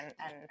frankly and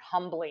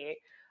humbly,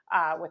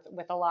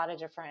 with a lot of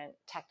different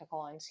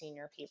technical and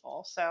senior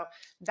people. So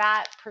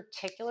that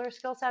particular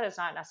skill set is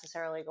not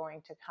necessarily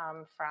going to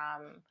come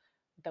from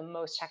the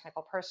most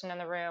technical person in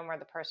the room, or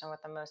the person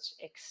with the most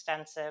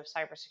extensive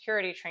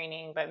cybersecurity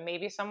training, but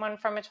maybe someone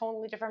from a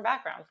totally different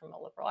background, from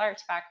a liberal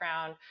arts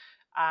background.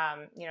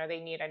 They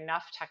need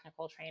enough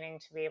technical training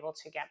to be able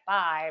to get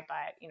by,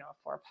 but,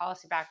 for a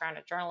policy background,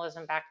 a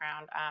journalism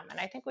background. And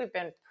I think we've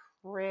been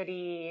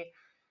pretty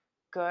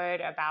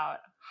good about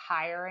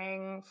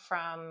hiring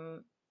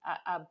from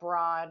a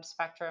broad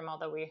spectrum,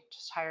 although we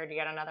just hired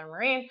yet another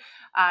Marine.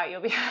 You'll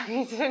be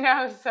happy to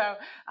know. So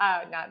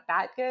not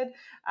that good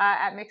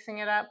at mixing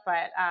it up,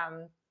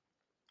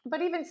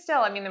 but even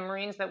still, I mean, the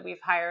Marines that we've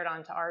hired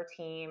onto our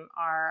team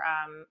are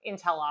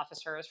intel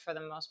officers for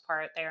the most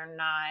part. They are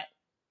not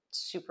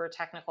super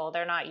technical.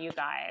 They're not you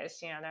guys,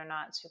 they're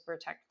not super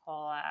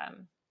technical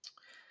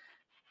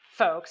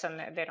folks, and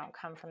they don't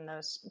come from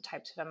those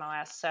types of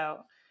MOS.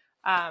 So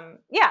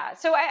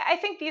so I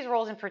think these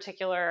roles in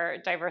particular,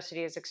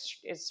 diversity is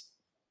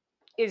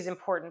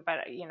important, but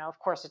of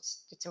course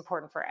it's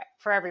important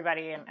for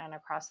everybody and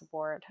across the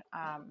board.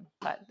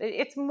 But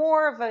it's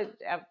more of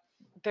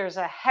there's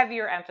a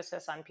heavier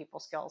emphasis on people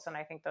skills, and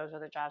I think those are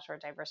the jobs where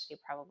diversity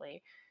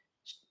probably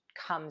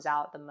comes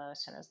out the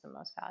most and is the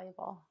most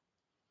valuable.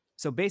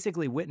 So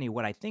basically, Whitney,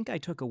 what I think I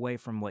took away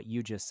from what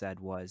you just said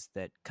was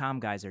that comm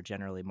guys are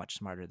generally much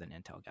smarter than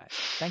intel guys.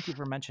 Thank you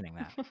for mentioning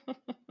that.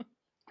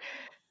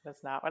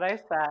 That's not what I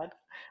said.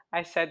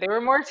 I said they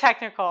were more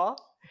technical,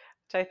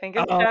 which I think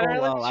is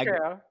generally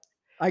true.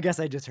 I guess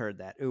I just heard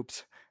that.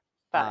 Oops.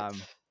 But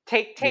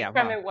take yeah,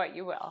 from well, it what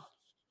you will.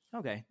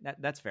 Okay,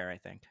 that's fair, I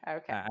think.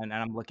 Okay. And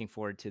I'm looking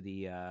forward to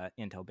the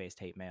Intel-based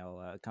hate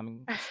mail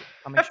coming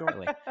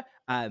shortly.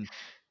 Um,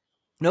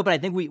 no, but I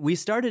think we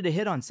started to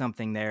hit on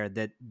something there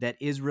that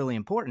is really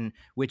important,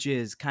 which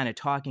is kind of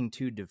talking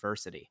to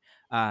diversity.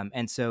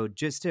 And so,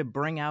 just to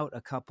bring out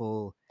a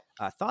couple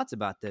thoughts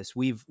about this,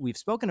 we've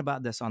spoken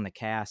about this on the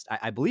cast.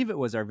 I believe it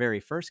was our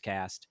very first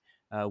cast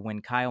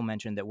when Kyle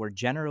mentioned that we're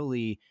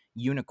generally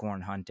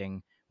unicorn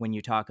hunting. When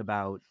you talk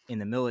about in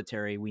the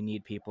military, we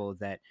need people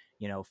that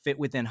fit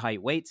within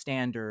height weight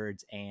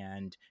standards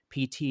and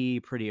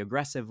PT pretty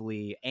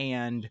aggressively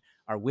and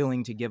are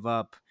willing to give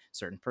up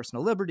certain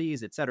personal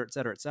liberties, et cetera, et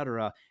cetera, et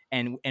cetera.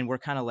 And we're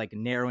kind of like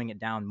narrowing it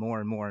down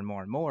more and more and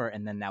more and more.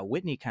 And then now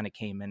Whitney kind of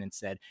came in and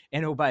said,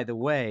 and oh, by the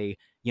way,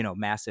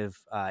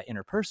 massive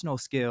interpersonal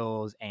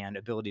skills and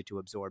ability to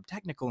absorb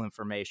technical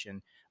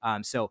information.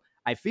 So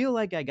I feel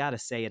like I got to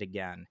say it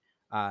again.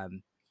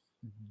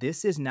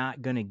 This is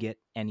not going to get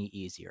any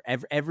easier.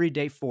 Every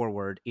day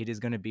forward, it is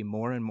going to be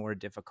more and more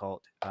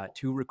difficult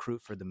to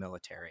recruit for the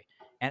military.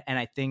 And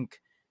I think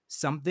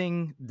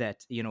something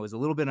that, is a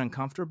little bit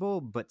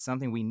uncomfortable, but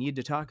something we need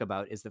to talk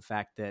about is the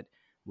fact that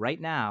right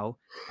now,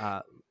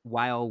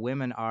 while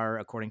women are,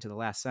 according to the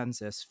last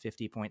census,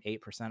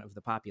 50.8% of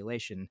the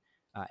population,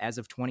 as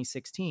of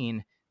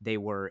 2016, they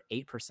were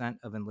 8%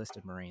 of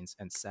enlisted Marines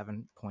and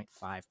 7.5%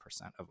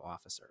 of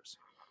officers.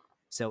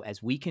 So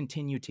as we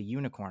continue to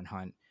unicorn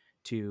hunt,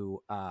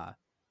 to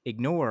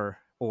ignore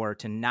or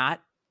to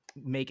not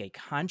make a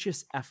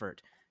conscious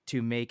effort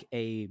to make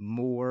a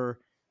more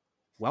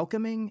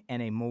welcoming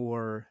and a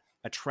more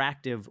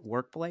attractive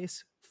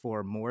workplace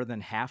for more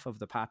than half of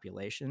the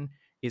population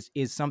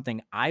is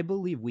something I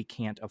believe we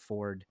can't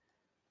afford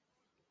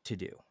to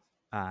do.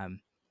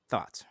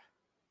 Thoughts?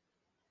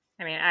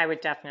 I mean, I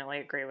would definitely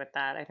agree with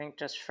that. I think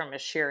just from a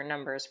sheer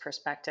numbers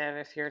perspective,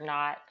 if you're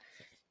not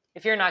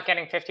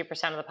getting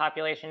 50% of the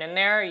population in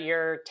there,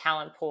 your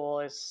talent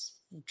pool is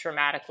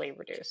dramatically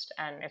reduced.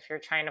 And if you're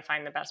trying to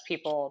find the best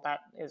people,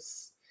 that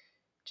is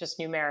just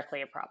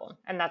numerically a problem.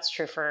 And that's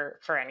true for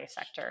any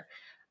sector.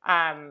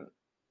 The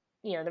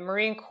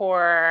Marine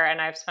Corps, and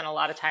I've spent a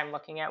lot of time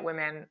looking at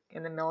women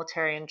in the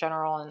military in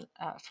general, and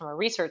from a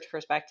research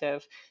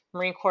perspective,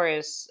 Marine Corps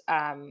is,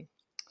 I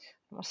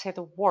won't say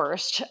the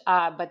worst,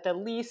 but the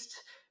least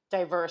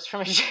diverse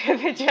from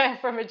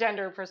a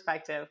gender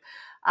perspective.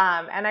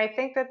 And I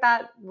think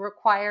that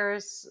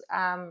requires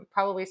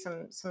probably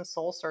some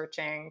soul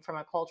searching from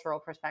a cultural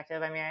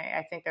perspective. I mean,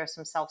 I think there's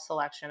some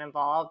self-selection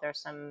involved.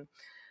 There's some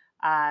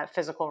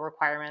physical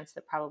requirements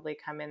that probably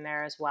come in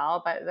there as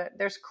well. But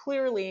there's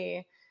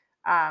clearly,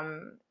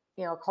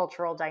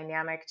 cultural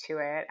dynamic to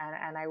it.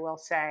 And I will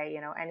say,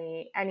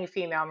 any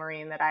female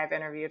Marine that I've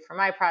interviewed for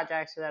my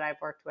projects or that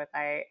I've worked with,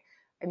 I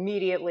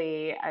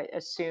immediately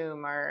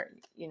assume are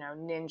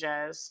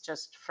ninjas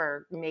just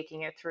for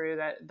making it through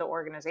the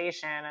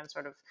organization and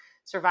sort of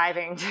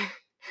surviving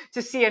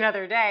to see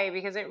another day,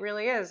 because it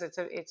really is it's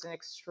an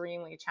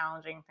extremely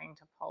challenging thing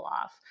to pull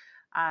off,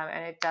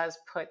 and it does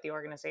put the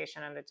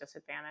organization at a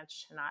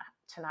disadvantage to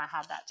not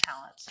have that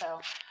talent.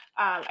 So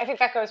I think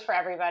that goes for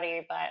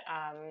everybody, but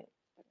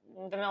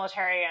the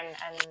military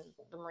and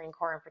the Marine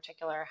Corps in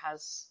particular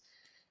has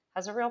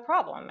a real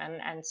problem.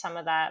 And some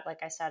of that,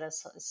 like I said,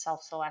 is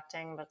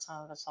self-selecting, but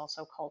some of it's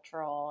also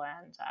cultural.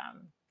 And,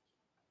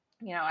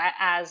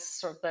 as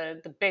sort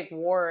of the big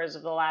wars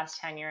of the last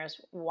 10 years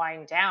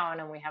wind down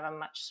and we have a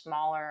much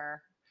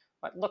smaller,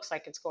 what looks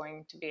like it's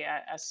going to be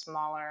a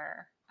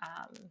smaller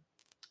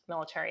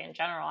military in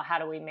general, how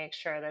do we make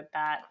sure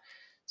that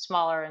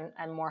smaller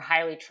and more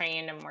highly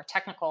trained and more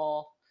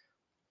technical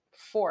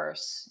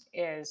force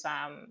is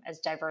as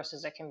diverse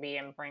as it can be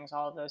and brings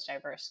all of those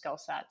diverse skill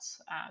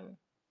sets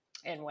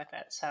in with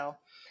it. So,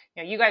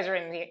 you guys are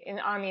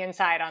on the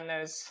inside on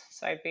those,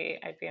 so I'd be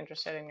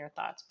interested in your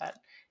thoughts. But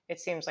it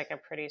seems like a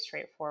pretty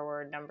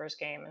straightforward numbers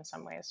game in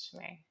some ways to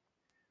me.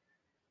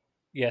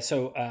 Yeah.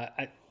 So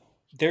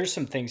there's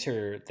some things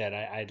here that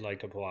I'd like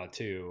to pull out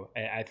too.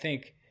 I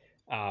think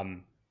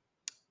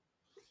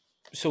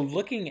so.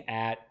 Looking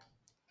at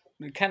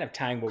kind of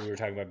tying what we were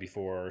talking about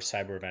before,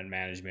 cyber event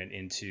management,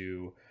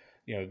 into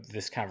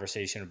this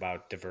conversation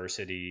about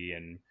diversity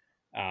and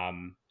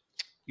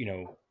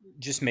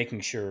just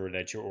making sure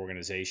that your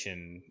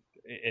organization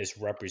is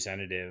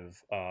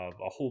representative of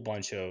a whole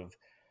bunch of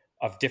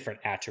different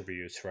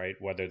attributes, right?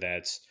 Whether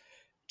that's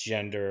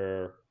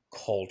gender,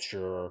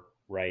 culture,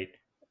 right?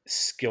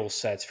 Skill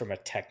sets from a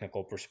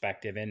technical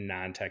perspective and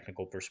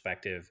non-technical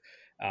perspective.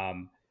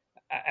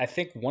 I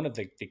think one of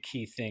the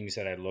key things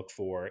that I look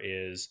for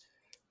is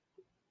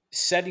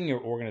setting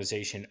your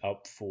organization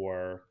up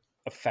for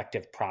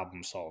effective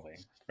problem solving,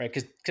 right?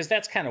 Because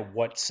that's kind of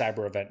what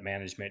cyber event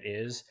management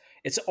is.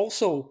 It's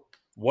also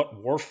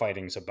what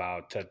warfighting's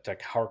about, to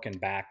harken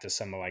back to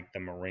some of like the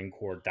Marine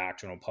Corps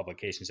doctrinal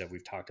publications that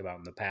we've talked about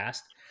in the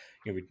past.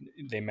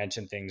 They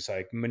mention things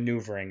like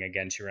maneuvering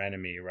against your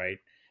enemy, right?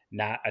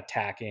 Not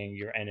attacking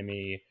your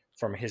enemy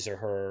from his or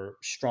her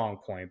strong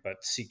point,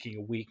 but seeking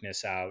a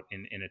weakness out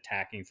in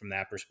attacking from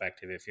that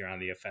perspective if you're on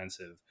the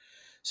offensive.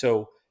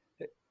 So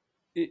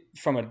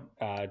from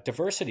a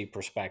diversity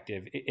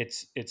perspective,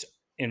 it's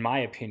in my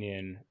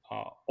opinion,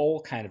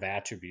 all kind of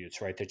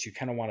attributes, right? That you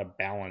kind of want to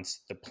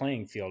balance the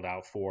playing field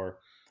out for,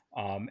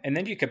 and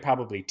then you could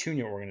probably tune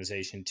your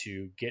organization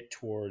to get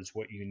towards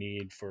what you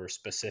need for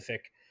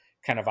specific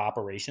kind of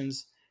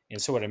operations.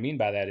 And so, what I mean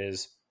by that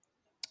is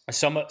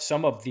some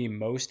of the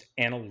most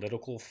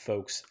analytical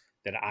folks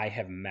that I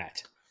have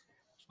met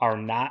are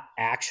not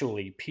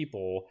actually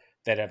people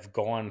that have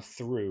gone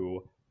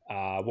through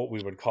what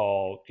we would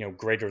call,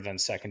 greater than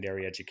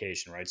secondary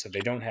education, right? So they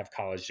don't have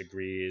college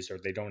degrees, or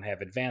they don't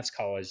have advanced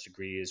college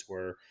degrees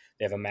where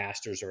they have a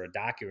master's or a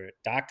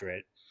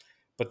doctorate.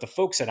 But the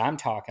folks that I'm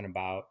talking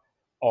about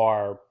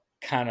are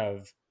kind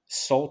of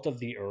salt of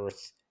the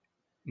earth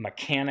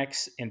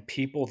mechanics and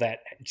people that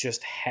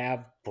just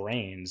have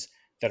brains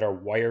that are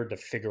wired to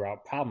figure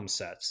out problem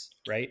sets,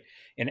 right?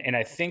 And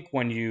I think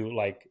when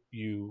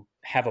you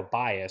have a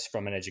bias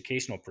from an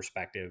educational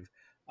perspective,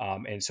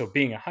 and so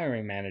being a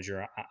hiring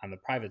manager on the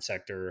private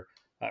sector,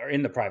 or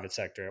in the private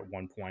sector at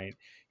one point,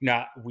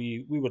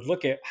 we would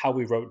look at how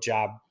we wrote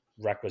job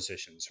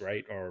requisitions,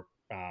 right? Or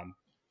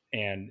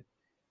and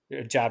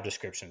job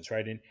descriptions,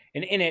 right? And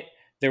in it,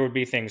 there would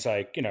be things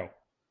like,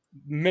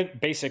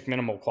 basic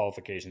minimal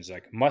qualifications,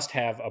 like must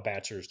have a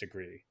bachelor's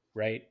degree,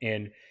 right?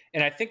 And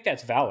I think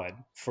that's valid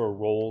for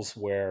roles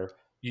where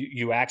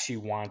you actually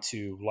want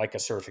to, like a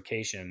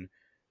certification,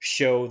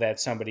 show that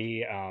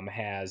somebody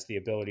has the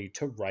ability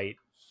to write,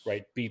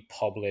 right, be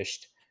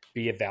published,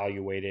 be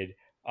evaluated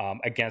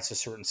against a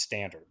certain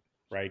standard,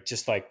 right?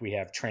 Just like we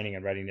have training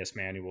and readiness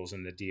manuals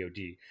in the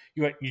DoD.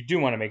 You do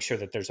want to make sure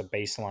that there's a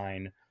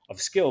baseline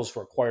of skills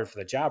required for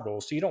the job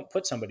role, so you don't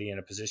put somebody in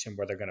a position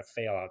where they're going to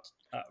fail out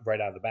right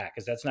out of the bat,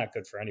 because that's not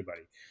good for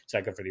anybody. It's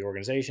not good for the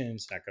organization.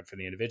 It's not good for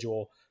the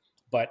individual.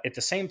 But at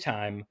the same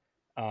time,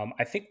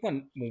 I think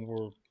when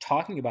we're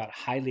talking about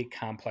highly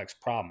complex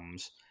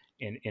problems,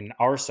 in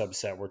our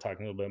subset, we're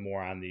talking a little bit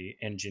more on the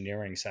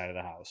engineering side of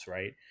the house,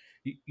 right?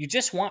 You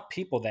just want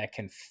people that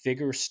can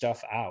figure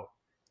stuff out.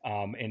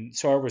 And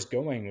so I was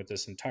going with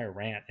this entire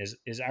rant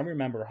is I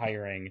remember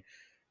hiring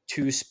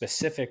two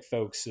specific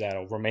folks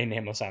that'll remain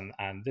nameless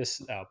on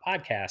this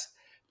podcast,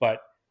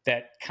 but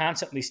that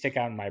constantly stick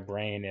out in my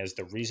brain as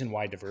the reason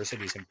why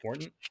diversity is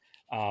important.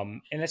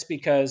 And that's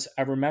because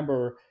I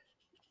remember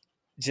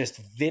just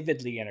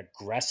vividly and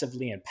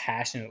aggressively and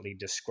passionately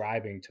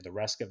describing to the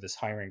rest of this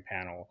hiring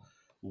panel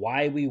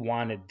why we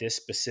wanted this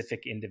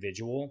specific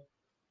individual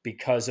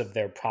because of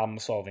their problem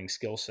solving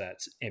skill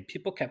sets. And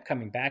people kept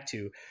coming back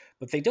to,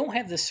 but they don't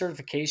have this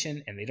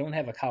certification and they don't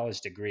have a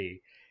college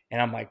degree.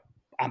 And I'm like,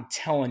 I'm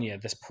telling you,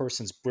 this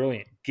person's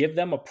brilliant. Give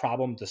them a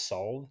problem to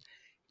solve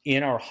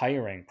in our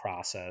hiring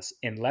process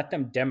and let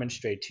them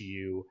demonstrate to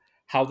you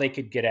how they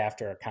could get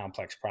after a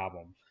complex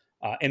problem.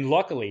 And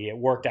luckily, it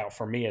worked out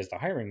for me as the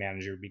hiring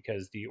manager,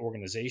 because the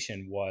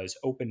organization was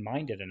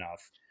open-minded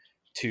enough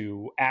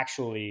to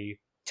actually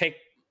take,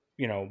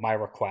 my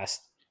request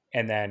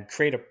and then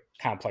create a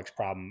complex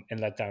problem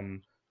and let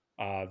them,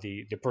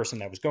 the person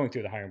that was going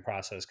through the hiring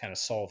process, kind of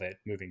solve it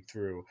moving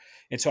through.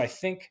 And so I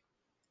think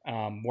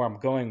where I'm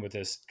going with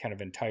this kind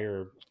of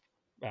entire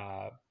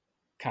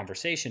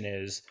conversation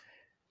is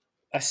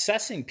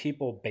assessing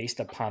people based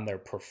upon their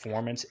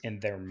performance and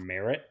their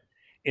merit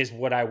is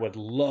what I would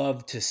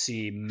love to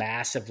see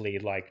massively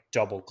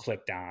double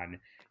clicked on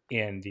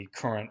in the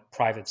current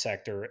private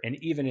sector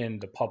and even in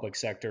the public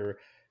sector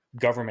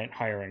government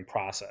hiring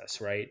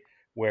process, right?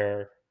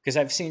 Where, because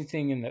I've seen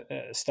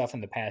stuff in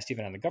the past,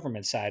 even on the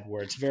government side,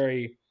 where it's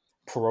very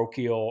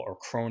parochial or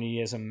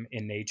cronyism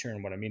in nature.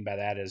 And what I mean by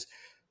that is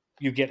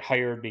you get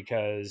hired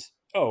because,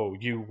 oh,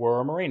 you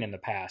were a Marine in the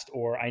past,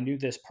 or I knew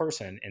this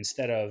person,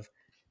 instead of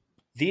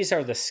these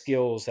are the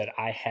skills that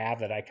I have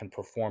that I can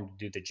perform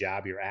to do the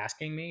job you're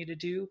asking me to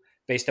do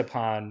based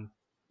upon,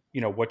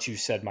 what you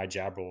said my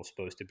job role is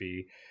supposed to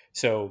be.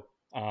 So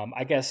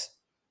I guess,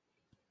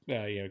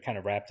 kind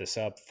of wrap this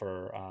up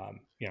for,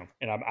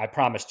 and I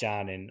promise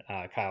John and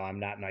Kyle, I'm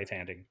not knife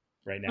handing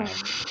right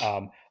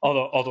now.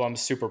 Although I'm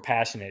super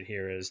passionate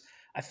here, is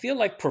I feel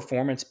like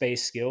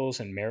performance-based skills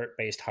and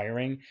merit-based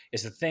hiring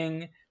is the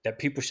thing that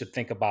people should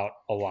think about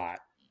a lot.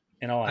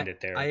 And I'll end it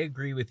there. I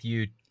agree with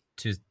you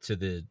to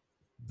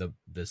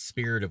the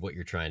spirit of what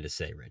you're trying to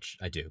say, Rich.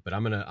 I do, but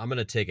I'm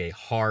gonna take a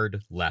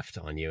hard left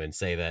on you and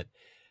say that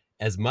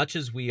as much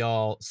as we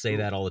all say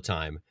that all the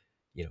time,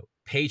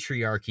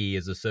 patriarchy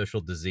is a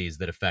social disease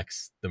that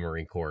affects the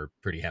Marine Corps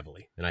pretty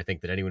heavily. And I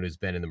think that anyone who's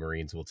been in the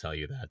Marines will tell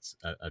you that's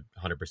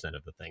 100%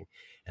 of the thing.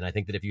 And I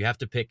think that if you have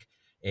to pick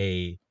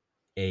a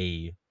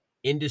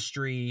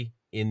industry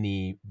in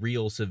the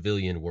real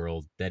civilian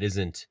world that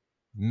isn't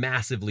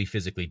massively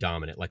physically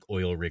dominant, like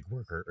oil rig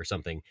worker or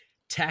something,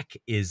 tech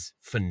is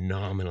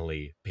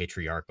phenomenally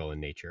patriarchal in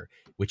nature,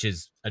 which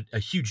is a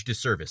huge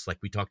disservice, like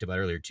we talked about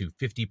earlier, to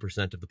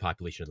 50% of the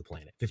population of the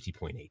planet,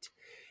 50.8.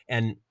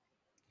 And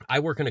I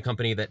work in a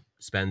company that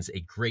spends a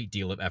great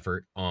deal of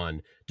effort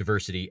on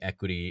diversity,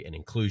 equity, and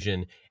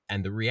inclusion.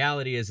 And the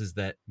reality is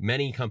that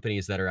many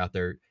companies that are out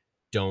there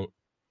don't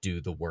do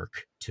the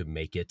work to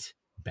make it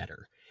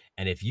better.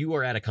 And if you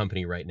are at a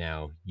company right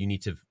now, you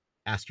need to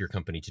ask your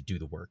company to do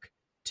the work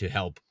to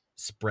help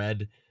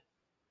spread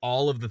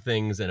all of the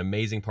things and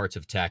amazing parts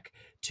of tech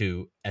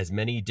to as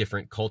many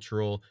different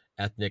cultural,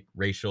 ethnic,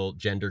 racial,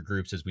 gender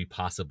groups as we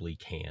possibly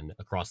can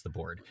across the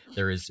board.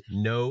 There is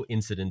no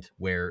incident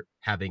where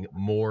having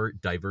more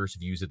diverse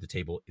views at the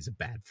table is a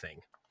bad thing.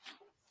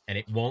 And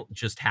it won't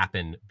just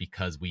happen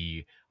because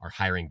we are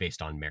hiring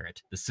based on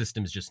merit. The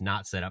system's just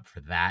not set up for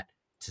that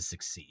to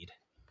succeed.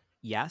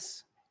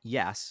 Yes,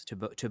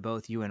 to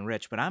both you and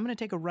Rich, but I'm going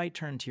to take a right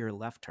turn to your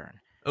left turn.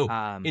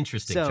 Oh,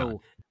 interesting, so John.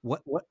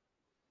 What?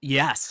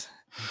 Yes,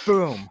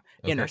 boom,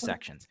 Okay.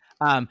 intersections.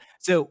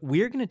 So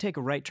we're going to take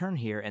a right turn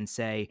here and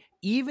say,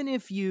 even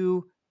if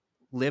you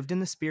lived in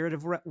the spirit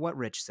of what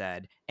Rich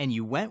said and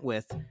you went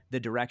with the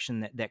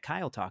direction that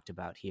Kyle talked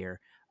about here,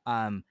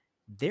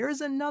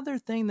 there's another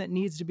thing that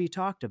needs to be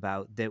talked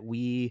about that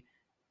we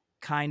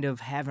kind of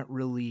haven't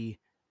really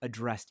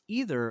addressed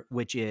either,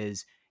 which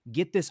is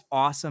get this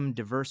awesome,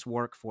 diverse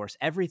workforce.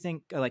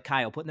 Everything, like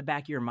Kyle, put in the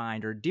back of your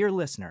mind, or dear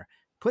listener,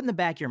 put in the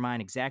back of your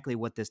mind exactly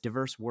what this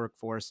diverse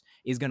workforce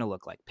is going to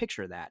look like.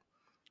 Picture that.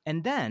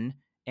 And then,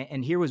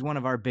 and here was one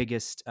of our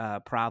biggest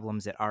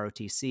problems at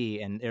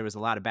ROTC, and there was a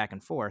lot of back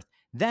and forth.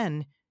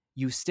 Then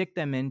you stick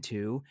them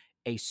into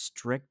a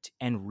strict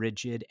and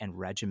rigid and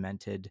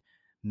regimented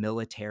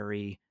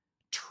military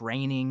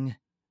training,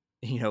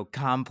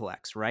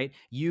 complex, right?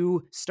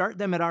 You start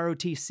them at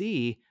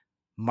ROTC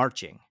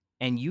marching,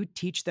 and you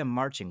teach them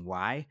marching.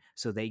 Why?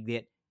 So they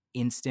get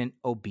instant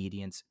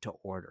obedience to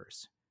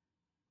orders,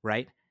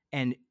 right?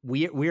 And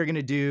we're going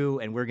to do,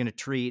 and we're going to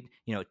treat,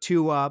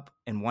 2 up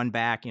and 1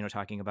 back,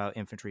 talking about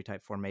infantry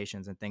type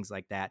formations and things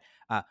like that.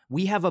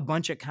 We have a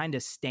bunch of kind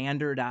of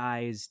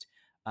standardized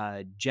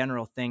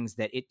general things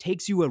that it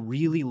takes you a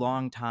really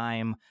long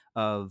time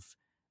of,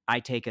 I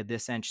take a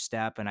this inch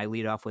step and I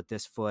lead off with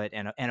this foot,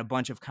 and a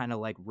bunch of kind of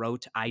like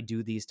rote, I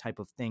do these type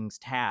of things,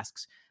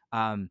 tasks.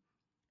 And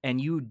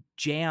you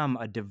jam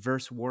a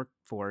diverse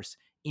workforce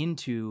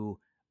into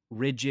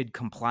rigid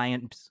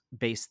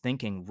compliance-based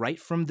thinking right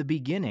from the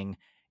beginning.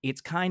 It's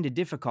kind of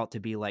difficult to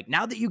be like,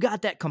 now that you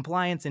got that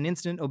compliance and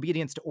instant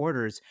obedience to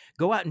orders,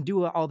 go out and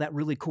do all that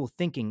really cool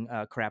thinking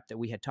crap that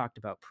we had talked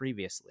about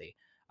previously.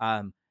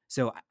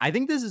 So I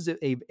think this is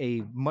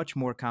a much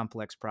more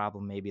complex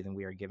problem maybe than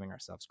we are giving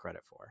ourselves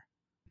credit for.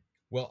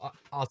 Well,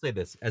 I'll say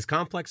this. As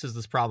complex as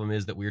this problem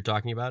is that we're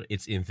talking about,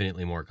 it's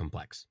infinitely more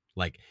complex.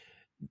 Like,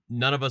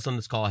 none of us on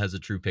this call has a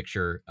true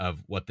picture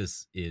of what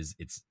this is.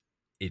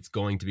 It's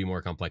going to be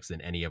more complex than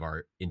any of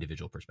our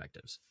individual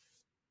perspectives.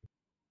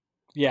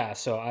 Yeah,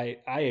 so I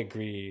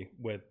agree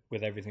with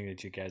everything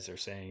that you guys are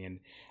saying, and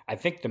I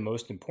think the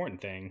most important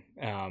thing,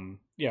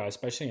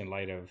 especially in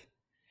light of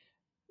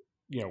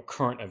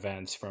current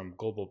events, from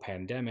global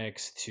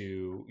pandemics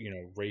to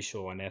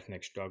racial and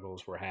ethnic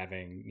struggles we're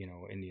having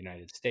in the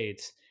United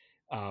States,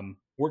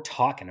 we're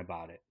talking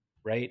about it,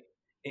 right?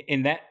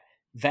 And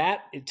that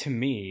to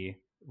me,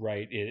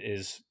 right,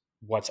 is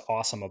what's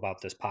awesome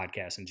about this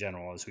podcast in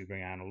general, is we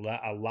bring on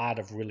a lot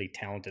of really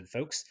talented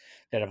folks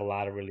that have a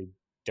lot of really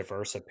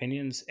diverse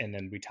opinions, and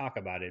then we talk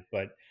about it.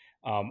 But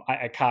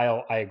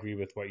Kyle, I agree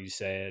with what you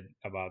said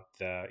about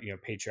the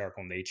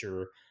patriarchal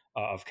nature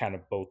of kind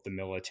of both the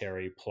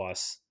military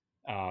plus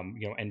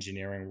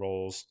engineering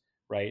roles,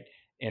 right?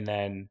 And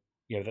then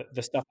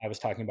the stuff I was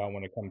talking about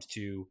when it comes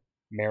to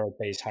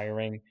merit-based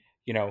hiring,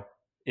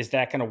 is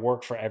that going to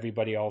work for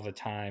everybody all the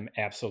time?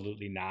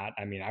 Absolutely not.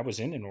 I mean, I was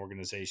in an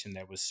organization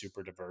that was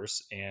super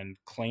diverse and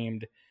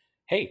claimed,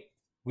 hey,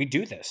 we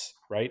do this,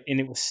 right? And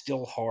it was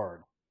still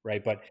hard,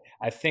 right? But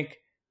I think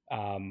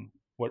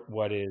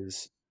what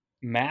is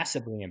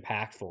massively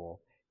impactful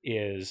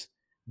is,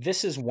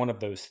 this is one of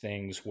those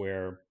things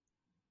where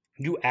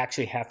you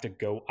actually have to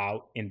go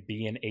out and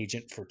be an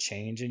agent for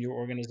change in your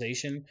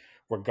organization,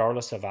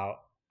 regardless of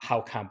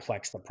how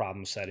complex the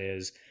problem set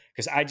is.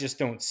 Because I just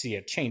don't see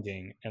it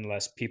changing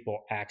unless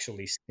people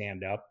actually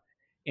stand up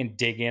and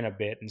dig in a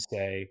bit and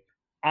say,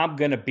 I'm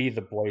going to be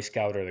the Boy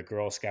Scout or the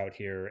Girl Scout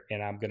here,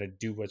 and I'm going to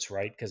do what's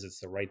right because it's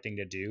the right thing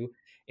to do,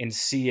 and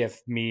see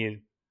if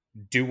me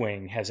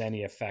doing has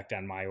any effect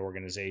on my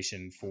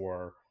organization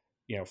for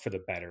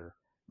the better.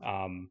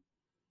 um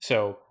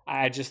so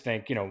I just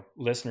think,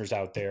 listeners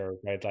out there,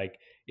 right, like,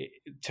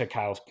 to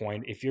Kyle's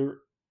point, if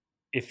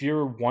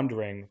you're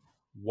wondering,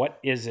 what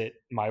is it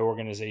my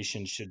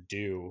organization should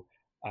do,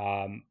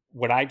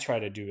 what I try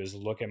to do is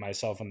look at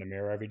myself in the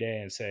mirror every day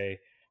and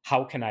say,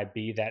 how can I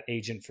be that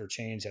agent for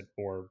change,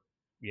 or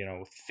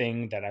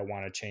thing that I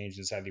want to change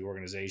inside the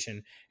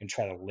organization, and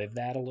try to live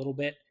that a little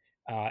bit,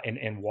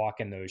 and walk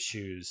in those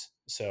shoes.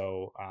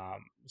 So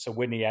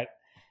Whitney,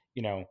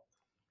 you know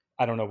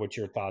I don't know what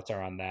your thoughts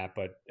are on that,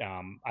 but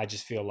I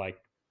just feel like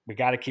we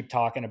got to keep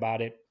talking about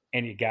it,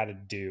 and you got to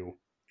do,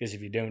 because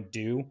if you don't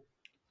do,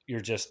 you're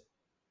just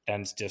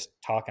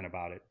talking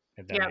about it.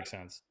 If that Yep. makes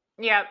sense.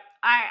 Yep.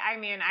 I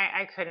mean,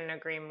 I couldn't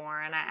agree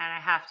more. And I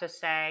have to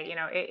say,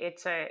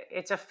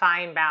 it's a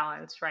fine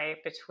balance,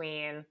 right,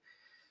 between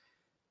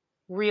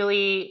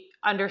really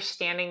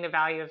understanding the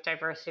value of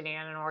diversity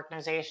in an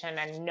organization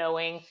and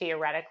knowing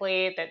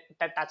theoretically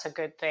that that's a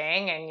good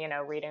thing,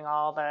 and reading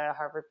all the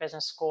Harvard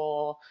Business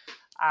School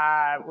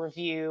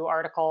review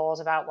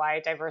articles about why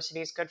diversity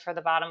is good for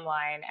the bottom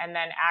line, and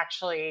then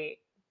actually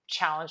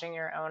challenging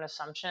your own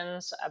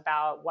assumptions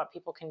about what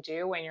people can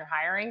do when you're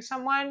hiring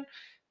someone,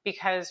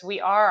 because we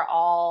are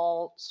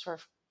all sort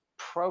of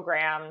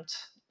programmed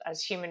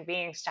as human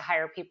beings to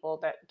hire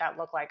people that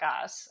look like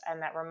us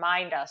and that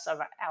remind us of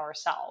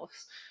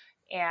ourselves.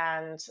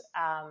 And,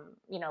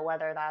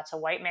 whether that's a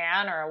white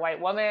man or a white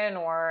woman,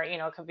 or,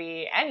 it could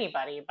be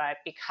anybody, but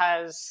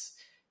because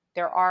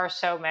there are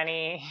so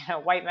many,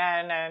 white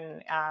men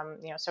and,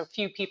 so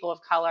few people of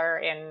color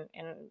in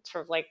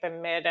sort of like the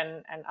mid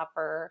and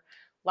upper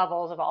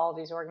levels of all of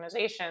these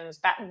organizations,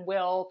 that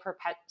will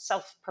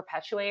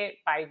self-perpetuate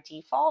by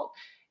default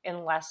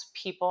unless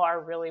people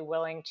are really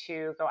willing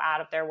to go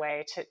out of their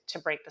way to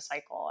break the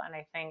cycle. And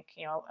I think,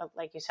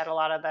 like you said, a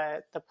lot of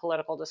the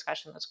political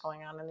discussion that's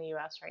going on in the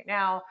US right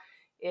now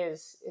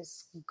is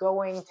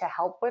going to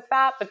help with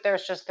that. But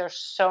there's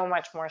so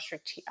much more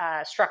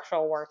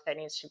structural work that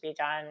needs to be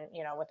done,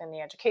 within the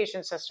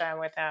education system,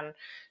 within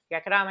the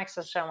economic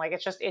system. Like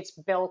it's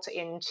built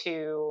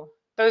into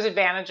those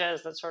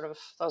advantages that sort of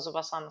those of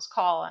us on this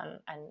call and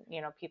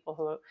people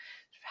who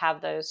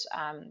have those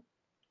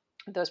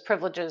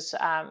privileges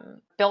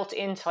built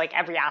into like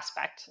every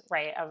aspect,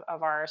 right,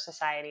 of our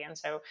society. And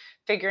so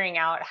figuring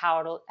out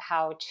how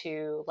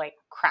to like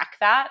crack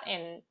that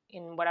in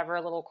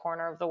whatever little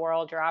corner of the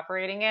world you're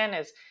operating in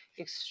is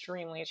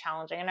extremely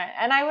challenging.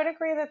 And I would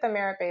agree that the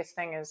merit-based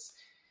thing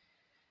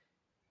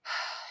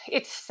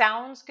it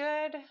sounds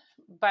good,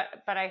 but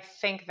I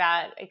think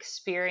that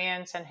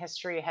experience and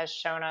history has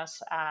shown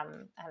us,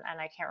 and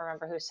I can't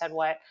remember who said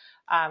what,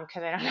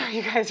 because I don't know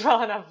you guys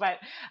well enough, but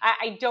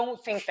I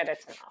don't think that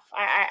it's enough.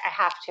 I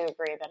have to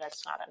agree that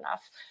it's not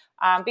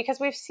enough, because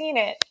we've seen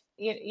it,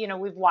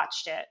 we've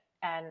watched it,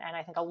 and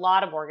I think a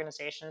lot of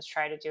organizations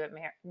try to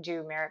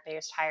do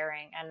merit-based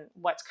hiring, and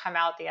what's come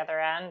out the other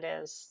end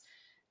is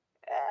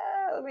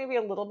maybe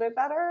a little bit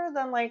better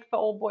than like the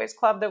old boys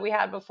club that we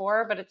had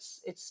before, but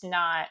it's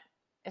not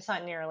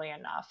nearly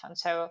enough. And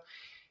so,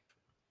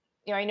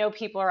 I know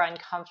people are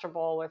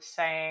uncomfortable with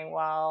saying,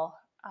 well,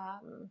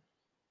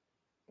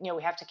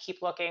 we have to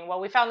keep looking.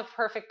 Well, we found the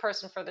perfect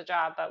person for the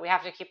job, but we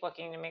have to keep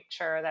looking to make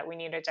sure that we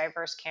need a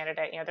diverse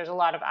candidate. There's a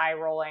lot of eye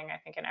rolling, I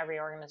think, in every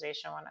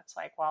organization when it's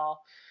like,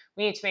 well,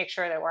 we need to make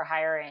sure that we're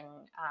hiring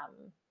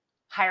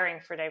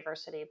for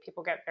diversity.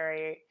 People get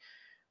very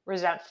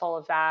resentful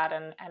of that,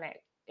 and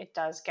it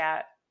does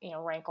get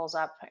rankles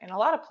up in a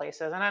lot of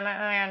places, and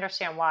I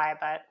understand why,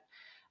 but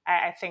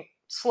I think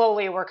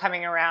slowly we're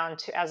coming around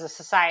to, as a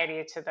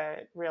society, to the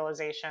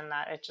realization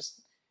that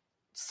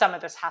some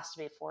of this has to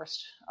be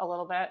forced a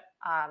little bit.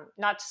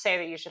 Not to say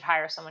that you should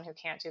hire someone who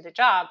can't do the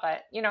job,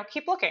 but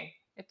keep looking.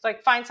 It's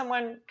like find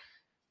someone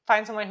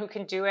who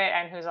can do it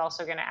and who's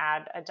also going to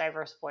add a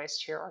diverse voice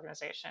to your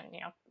organization.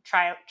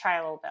 Try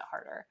a little bit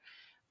harder,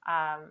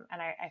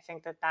 and I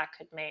think that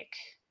could make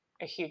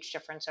a huge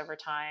difference over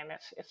time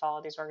if all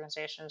of these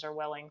organizations are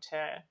willing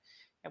to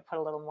put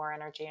a little more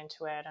energy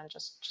into it and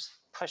just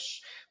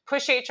push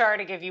HR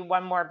to give you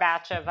one more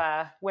batch of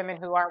women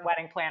who aren't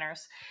wedding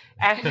planners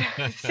and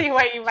see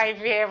what you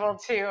might be able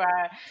to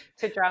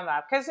drum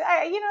up. Because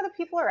the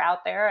people are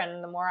out there,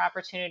 and the more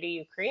opportunity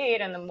you create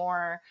and the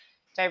more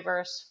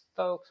diverse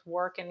folks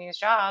work in these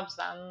jobs,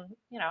 then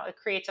it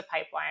creates a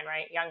pipeline,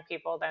 right? Young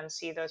people then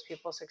see those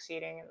people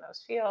succeeding in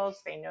those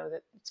fields. They know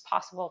that it's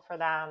possible for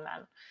them,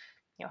 and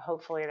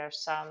hopefully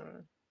there's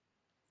some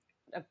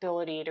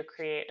ability to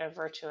create a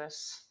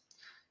virtuous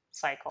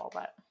cycle,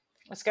 but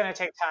it's going to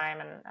take time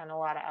and a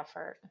lot of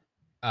effort.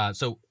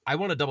 So I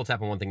want to double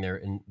tap on one thing there.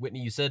 And Whitney,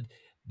 you said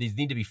these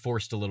need to be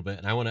forced a little bit.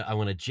 And I want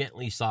to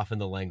gently soften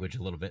the language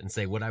a little bit and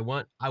say what I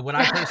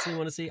personally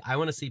want to see. I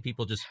want to see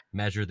people just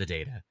measure the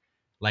data.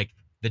 Like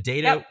the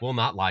data will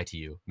not lie to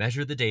you.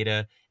 Measure the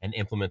data and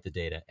implement the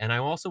data. And I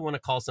also want to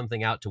call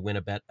something out to win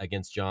a bet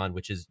against John,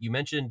 which is you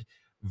mentioned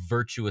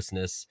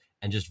virtuousness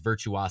and just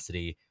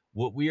virtuosity.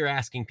 What we are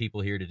asking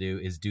people here to do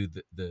is do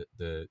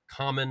the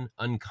common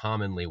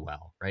uncommonly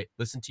well, right?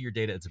 Listen to your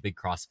data. It's a big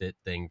CrossFit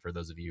thing for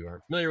those of you who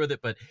aren't familiar with it,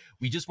 but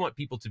we just want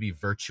people to be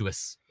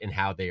virtuous in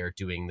how they are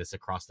doing this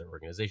across their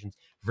organizations,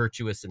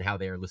 virtuous in how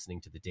they are listening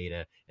to the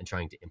data and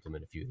trying to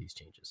implement a few of these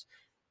changes.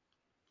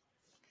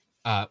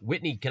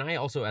 Whitney, can I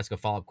also ask a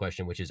follow-up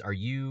question, which is, are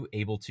you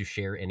able to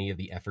share any of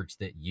the efforts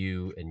that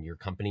you and your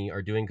company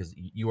are doing? Because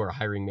you are a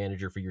hiring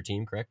manager for your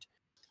team, correct?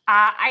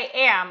 I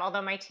am,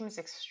 although my team is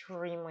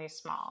extremely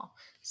small.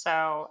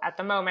 So at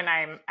the moment,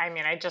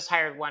 I just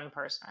hired one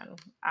person.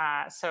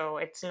 So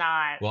it's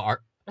not,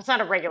 it's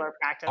not a regular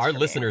practice. Our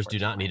listeners do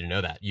not need to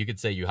know that. You could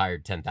say you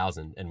hired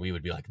 10,000 and we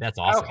would be like, that's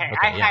awesome. Okay,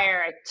 I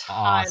hire a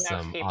ton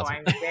of people. Awesome.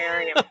 I'm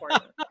very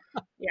important.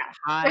 Yeah.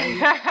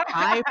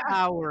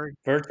 high-powered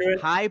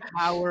Virtuous.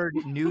 high-powered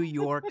New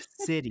York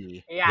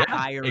City Yeah,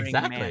 hiring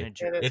exactly.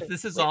 manager. it is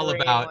This is all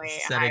about extremely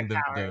setting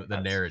high-powered. the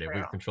That's narrative.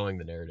 true. We're controlling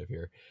the narrative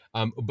here.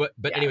 But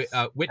anyway,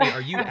 Yes. Whitney,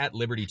 are you at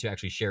liberty to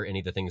actually share any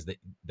of the things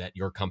that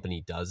your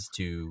company does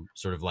to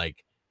sort of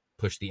like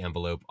push the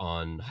envelope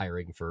on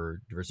hiring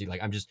for diversity?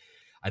 Like,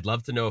 I'd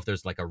love to know if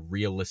there's like a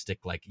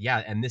realistic, like,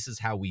 yeah, and this is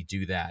how we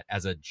do that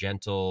as a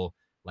gentle,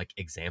 like,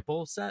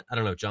 example set. I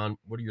don't know, John,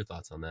 what are your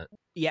thoughts on that?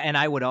 Yeah, and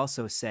I would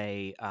also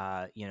say,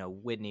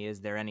 Whitney,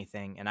 is there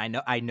anything? And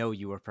I know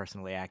you were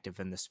personally active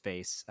in the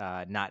space,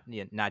 not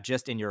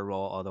just in your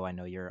role, although I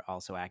know you're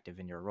also active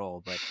in your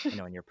role, but in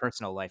your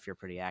personal life, you're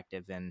pretty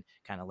active in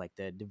kind of like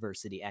the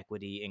diversity,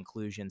 equity,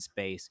 inclusion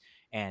space.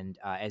 And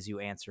as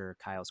you answer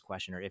Kyle's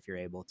question, or if you're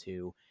able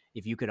to,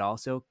 if you could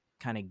also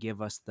kind of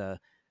give us the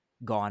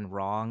gone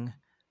wrong,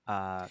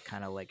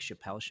 kind of like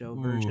Chappelle Show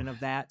version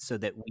of that, so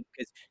that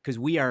because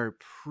we are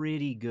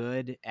pretty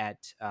good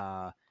at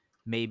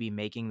maybe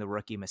making the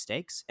rookie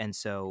mistakes, and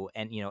so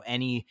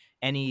any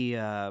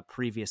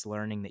previous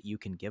learning that you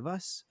can give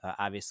us,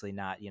 obviously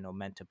not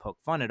meant to poke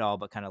fun at all,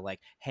 but kind of like,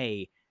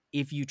 hey,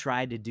 if you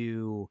tried to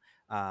do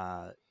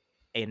an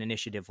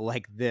initiative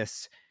like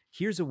this,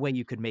 here's a way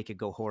you could make it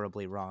go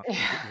horribly wrong.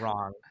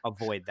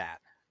 Avoid that.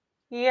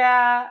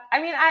 Yeah,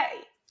 I mean,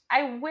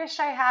 I wish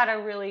I had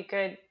a really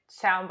good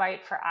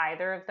soundbite for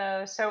either of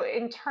those. So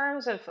in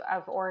terms of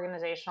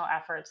organizational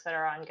efforts that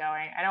are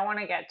ongoing, I don't want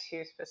to get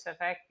too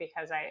specific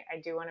because I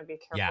do want to be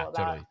careful Yeah, about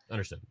totally.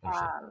 Understood.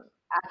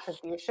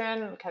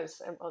 attribution,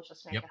 because it will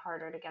just make Yep. it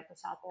harder to get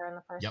this out there in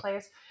the first Yep.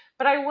 place.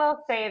 But I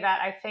will say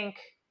that I think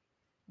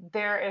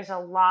there is a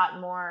lot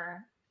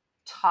more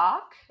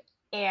talk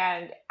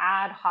and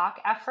ad hoc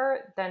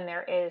effort than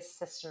there is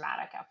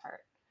systematic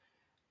effort.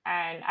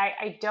 And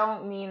I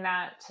don't mean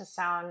that to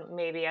sound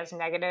maybe as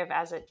negative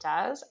as it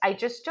does. I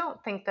just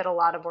don't think that a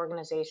lot of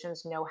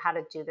organizations know how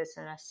to do this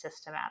in a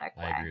systematic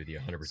way. I agree with you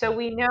 100%. So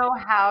we know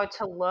how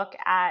to look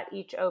at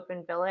each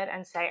open billet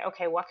and say,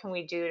 okay, what can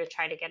we do to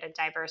try to get a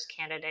diverse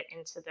candidate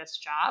into this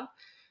job?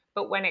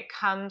 But when it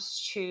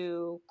comes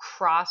to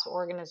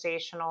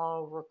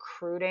cross-organizational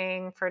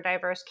recruiting for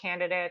diverse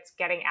candidates,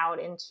 getting out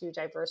into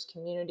diverse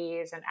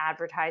communities and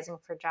advertising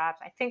for jobs,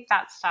 I think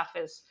that stuff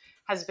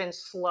has been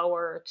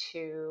slower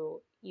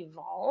to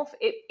evolve.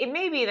 It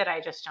may be that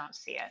I just don't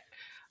see it.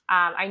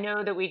 I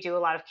know that we do a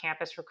lot of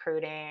campus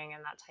recruiting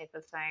and that type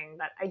of thing,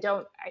 but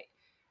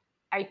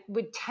I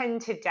would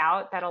tend to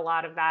doubt that a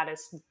lot of that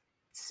is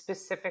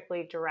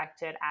specifically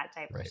directed at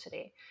diversity.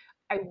 Right.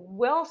 I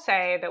will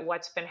say that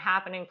what's been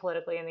happening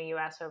politically in the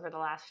US over the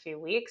last few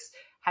weeks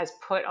has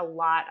put a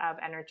lot of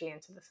energy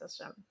into the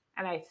system.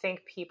 And I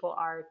think people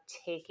are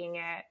taking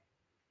it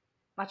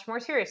much more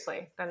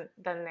seriously than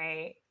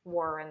they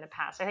were in the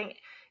past. I think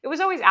it was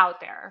always out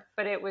there,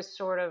 but it was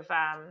sort of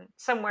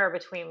somewhere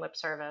between lip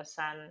service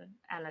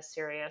and a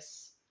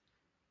serious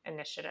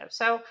initiative.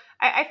 So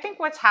I think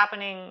what's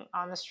happening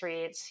on the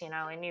streets, in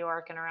New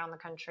York and around the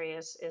country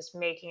is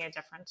making a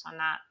difference on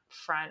that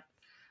front.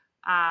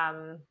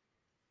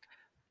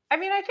 I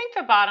mean, I think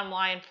the bottom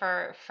line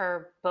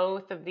for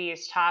both of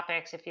these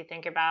topics, if you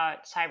think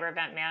about cyber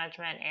event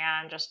management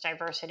and just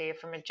diversity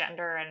from a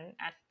gender and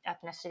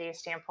ethnicity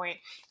standpoint,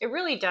 it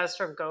really does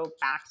sort of go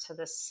back to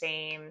the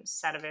same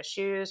set of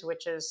issues,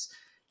 which is,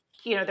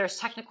 there's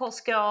technical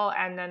skill,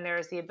 and then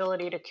there's the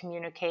ability to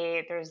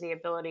communicate. There's the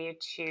ability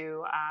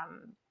to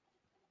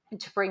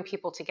bring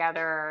people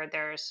together.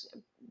 There's,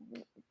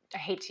 I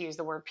hate to use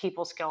the word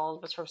people skills,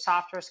 but sort of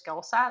softer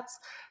skill sets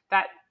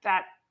that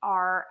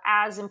are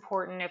as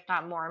important, if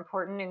not more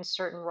important, in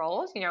certain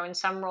roles. In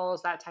some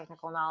roles, that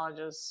technical knowledge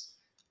is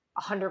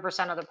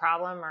 100% of the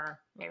problem, or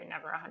maybe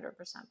never 100%,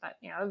 but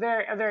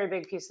a very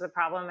big piece of the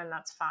problem, and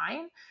that's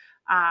fine.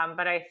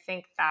 But I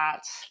think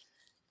that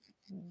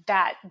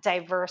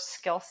diverse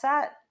skill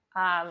set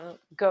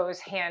goes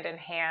hand in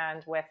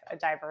hand with a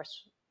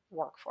diverse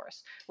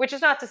workforce, which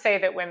is not to say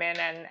that women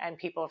and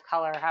people of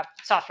color have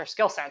softer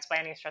skill sets by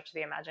any stretch of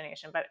the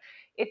imagination, but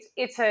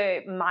it's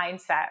a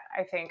mindset,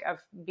 I think, of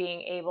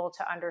being able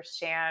to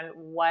understand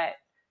what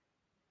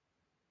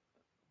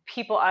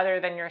people other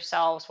than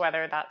yourselves,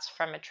 whether that's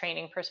from a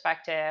training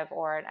perspective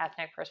or an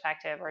ethnic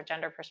perspective or a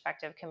gender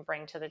perspective, can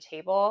bring to the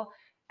table,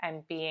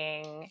 and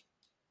being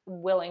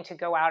willing to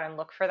go out and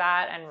look for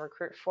that and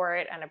recruit for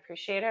it and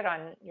appreciate it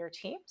on your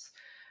teams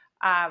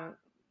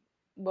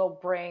will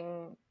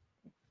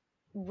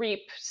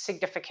reap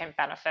significant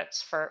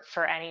benefits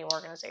for any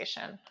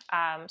organization.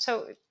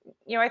 So,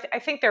 I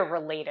think they're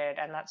related,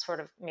 and that's sort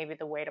of maybe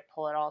the way to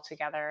pull it all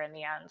together in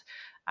the end,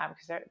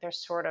 because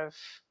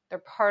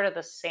they're part of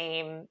the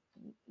same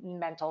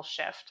mental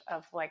shift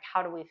of like,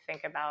 how do we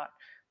think about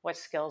what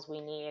skills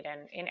we need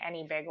in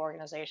any big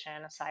organization,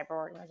 a cyber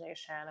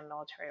organization, a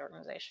military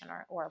organization,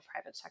 or a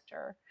private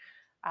sector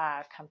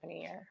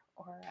company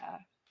or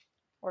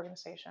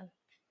organization.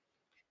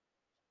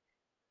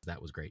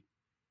 That was great.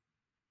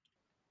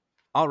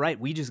 All right,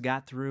 we just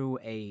got through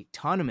a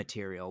ton of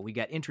material. We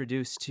got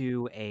introduced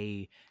to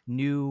a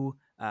new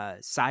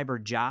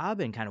cyber job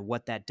and kind of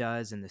what that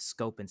does and the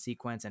scope and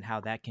sequence and how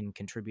that can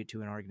contribute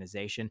to an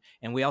organization.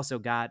 And we also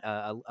got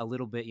a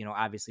little bit,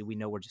 obviously we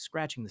know we're just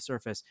scratching the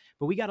surface,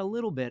 but we got a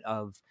little bit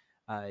of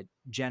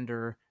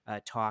gender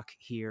talk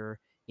here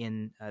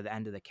in the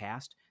end of the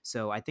cast.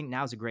 So I think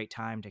now's a great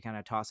time to kind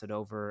of toss it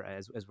over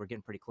as we're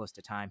getting pretty close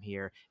to time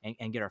here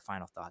and get our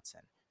final thoughts in.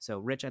 So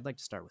Rich, I'd like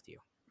to start with you.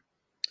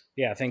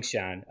 Yeah, thanks,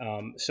 John.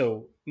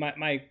 So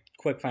my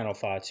quick final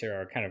thoughts here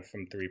are kind of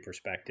from three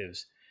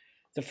perspectives.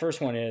 The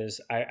first one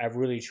is I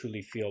really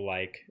truly feel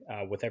like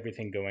with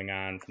everything going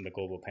on from the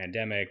global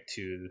pandemic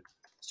to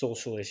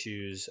social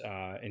issues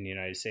in the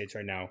United States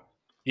right now,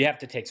 you have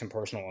to take some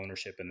personal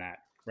ownership in that,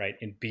 right?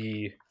 And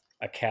be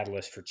a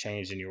catalyst for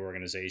change in your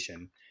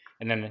organization.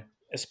 And then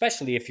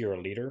especially if you're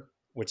a leader,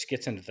 which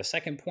gets into the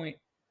second point,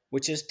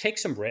 which is take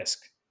some risk,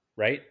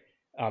 right?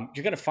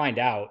 You're going to find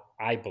out,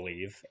 I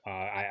believe,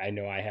 I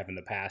know I have in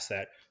the past,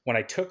 that when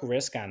I took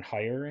risk on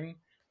hiring,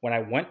 when I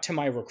went to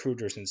my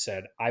recruiters and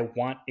said, I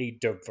want a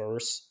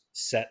diverse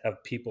set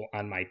of people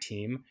on my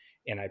team,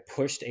 and I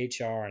pushed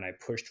HR and I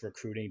pushed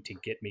recruiting to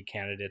get me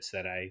candidates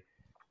that I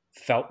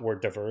felt were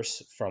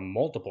diverse from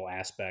multiple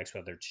aspects,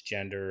 whether it's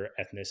gender,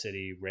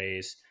 ethnicity,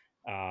 race,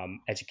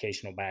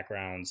 educational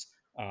backgrounds,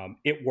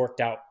 it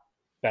worked out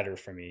better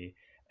for me.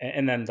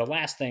 And then the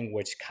last thing,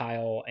 which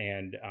Kyle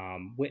and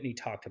Whitney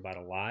talked about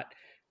a lot,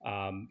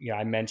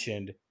 I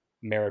mentioned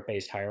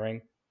merit-based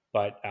hiring,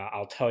 but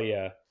I'll tell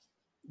you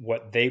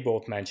what they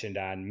both mentioned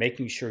on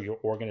making sure your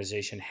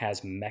organization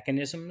has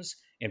mechanisms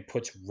and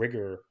puts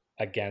rigor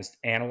against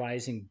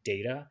analyzing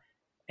data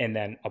and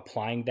then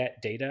applying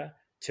that data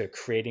to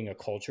creating a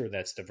culture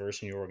that's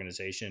diverse in your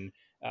organization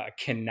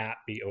cannot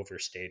be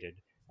overstated.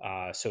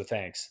 So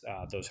thanks.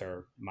 Those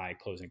are my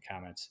closing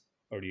comments.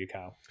 Over to you,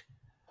 Kyle.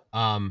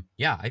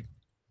 Yeah,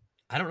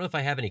 I don't know if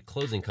I have any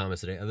closing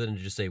comments today other than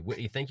to just say,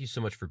 Whitney, thank you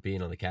so much for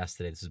being on the cast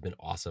today. This has been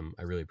awesome.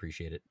 I really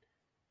appreciate it.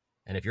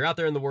 And if you're out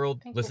there in the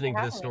world listening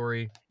to this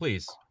story,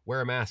 please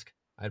wear a mask.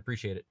 I'd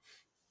appreciate it.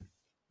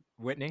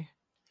 Whitney?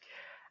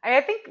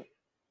 I think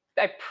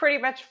I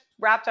pretty much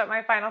wrapped up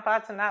my final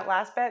thoughts in that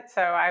last bit.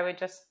 So I would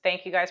just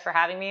thank you guys for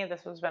having me.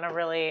 This has been a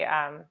really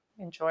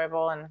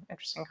enjoyable and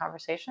interesting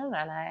conversation,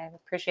 and I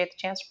appreciate the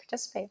chance to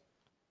participate.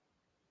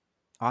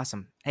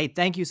 Awesome. Hey,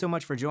 thank you so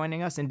much for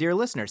joining us. And dear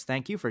listeners,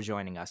 thank you for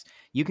joining us.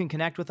 You can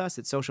connect with us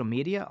at social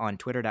media on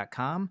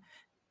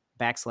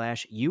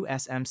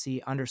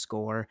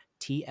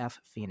twitter.com/USMC_TF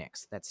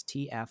Phoenix. That's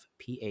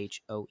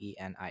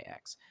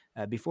TFPHOENIX.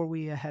 Before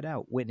we head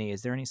out, Whitney,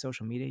 is there any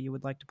social media you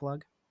would like to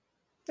plug?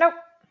 Nope.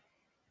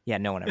 Yeah,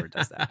 no one ever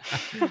does that.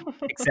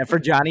 Except for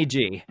Johnny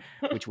G,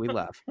 which we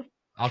love.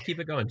 I'll keep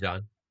it going,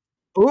 John.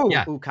 Ooh,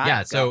 yeah. Kyle,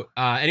 yeah. So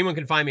anyone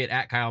can find me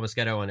at Kyle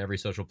Moschetto on every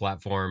social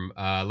platform.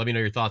 Let me know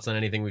your thoughts on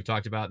anything we've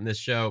talked about in this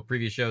show,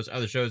 previous shows,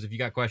 other shows. If you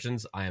got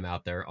questions, I am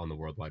out there on the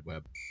World Wide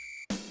Web.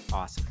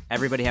 Awesome.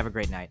 Everybody have a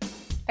great night.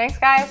 Thanks,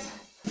 guys.